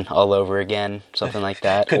 1, all over again, something like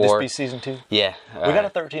that. Could this be season 2? Yeah. We got a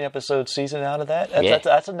 13-episode season out of that.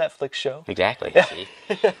 That's a Netflix show. Exactly. See?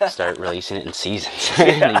 Start releasing it in seasons.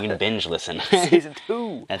 And you can binge listen. Season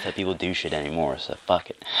 2. That's how people do shit anymore, so fuck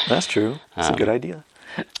it. That's true. That's a good idea.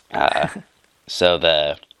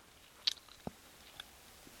 So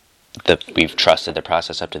we've trusted the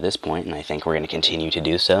process up to this point, and I think we're going to continue to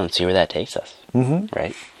do so and see where that takes us. Mm-hmm.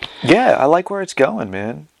 Right? Yeah, I like where it's going,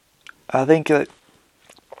 man. I think that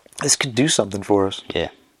this could do something for us. Yeah.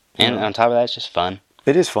 And on top of that, it's just fun.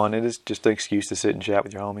 It is fun. It is just an excuse to sit and chat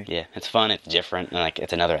with your homie. Yeah, it's fun. It's different. And, like,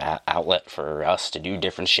 it's another outlet for us to do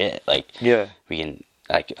different shit. Like, we can...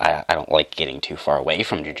 Like, I don't like getting too far away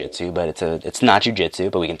from jiu-jitsu, but it's not jiu-jitsu,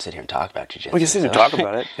 but we can sit here and talk about jiu-jitsu. We can sit here and talk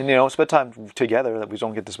about it, and spend time together that we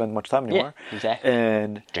don't get to spend much time anymore. Yeah, exactly.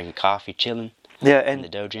 And drinking coffee, chilling. Yeah, and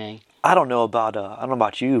in the dojang. I don't know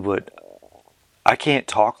about you, but I can't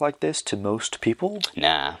talk like this to most people.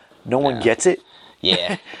 Nah. No one gets it.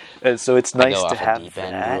 Yeah. And so it's nice to have deep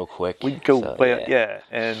end that real quick. We go,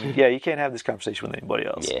 and you can't have this conversation with anybody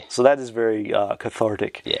else. Yeah. So that is very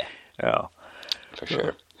cathartic. Yeah. Yeah. For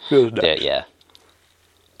sure. Feels nice. Yeah.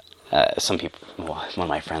 some people, one of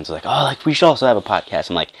my friends was like, oh, like we should also have a podcast.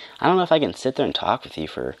 I'm like, I don't know if I can sit there and talk with you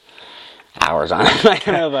for hours on it. I don't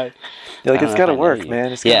know if I. You're like, it's got to work,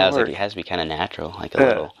 man. It's yeah, I gotta was work. like, it has to be kind of natural, like a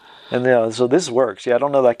little. And so this works. Yeah, I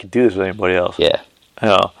don't know that I could do this with anybody else. Yeah.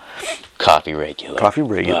 Yeah. Coffee regular. Coffee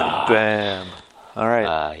regular. Bam. All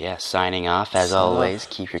right. Yeah, signing off as always.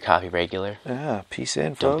 Keep your coffee regular. Yeah. Peace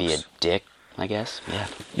in, folks. Don't be a dick, I guess. Yeah.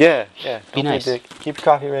 Yeah. Yeah. Be nice. Keep your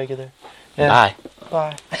coffee regular. Yeah.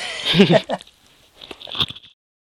 Bye. Bye.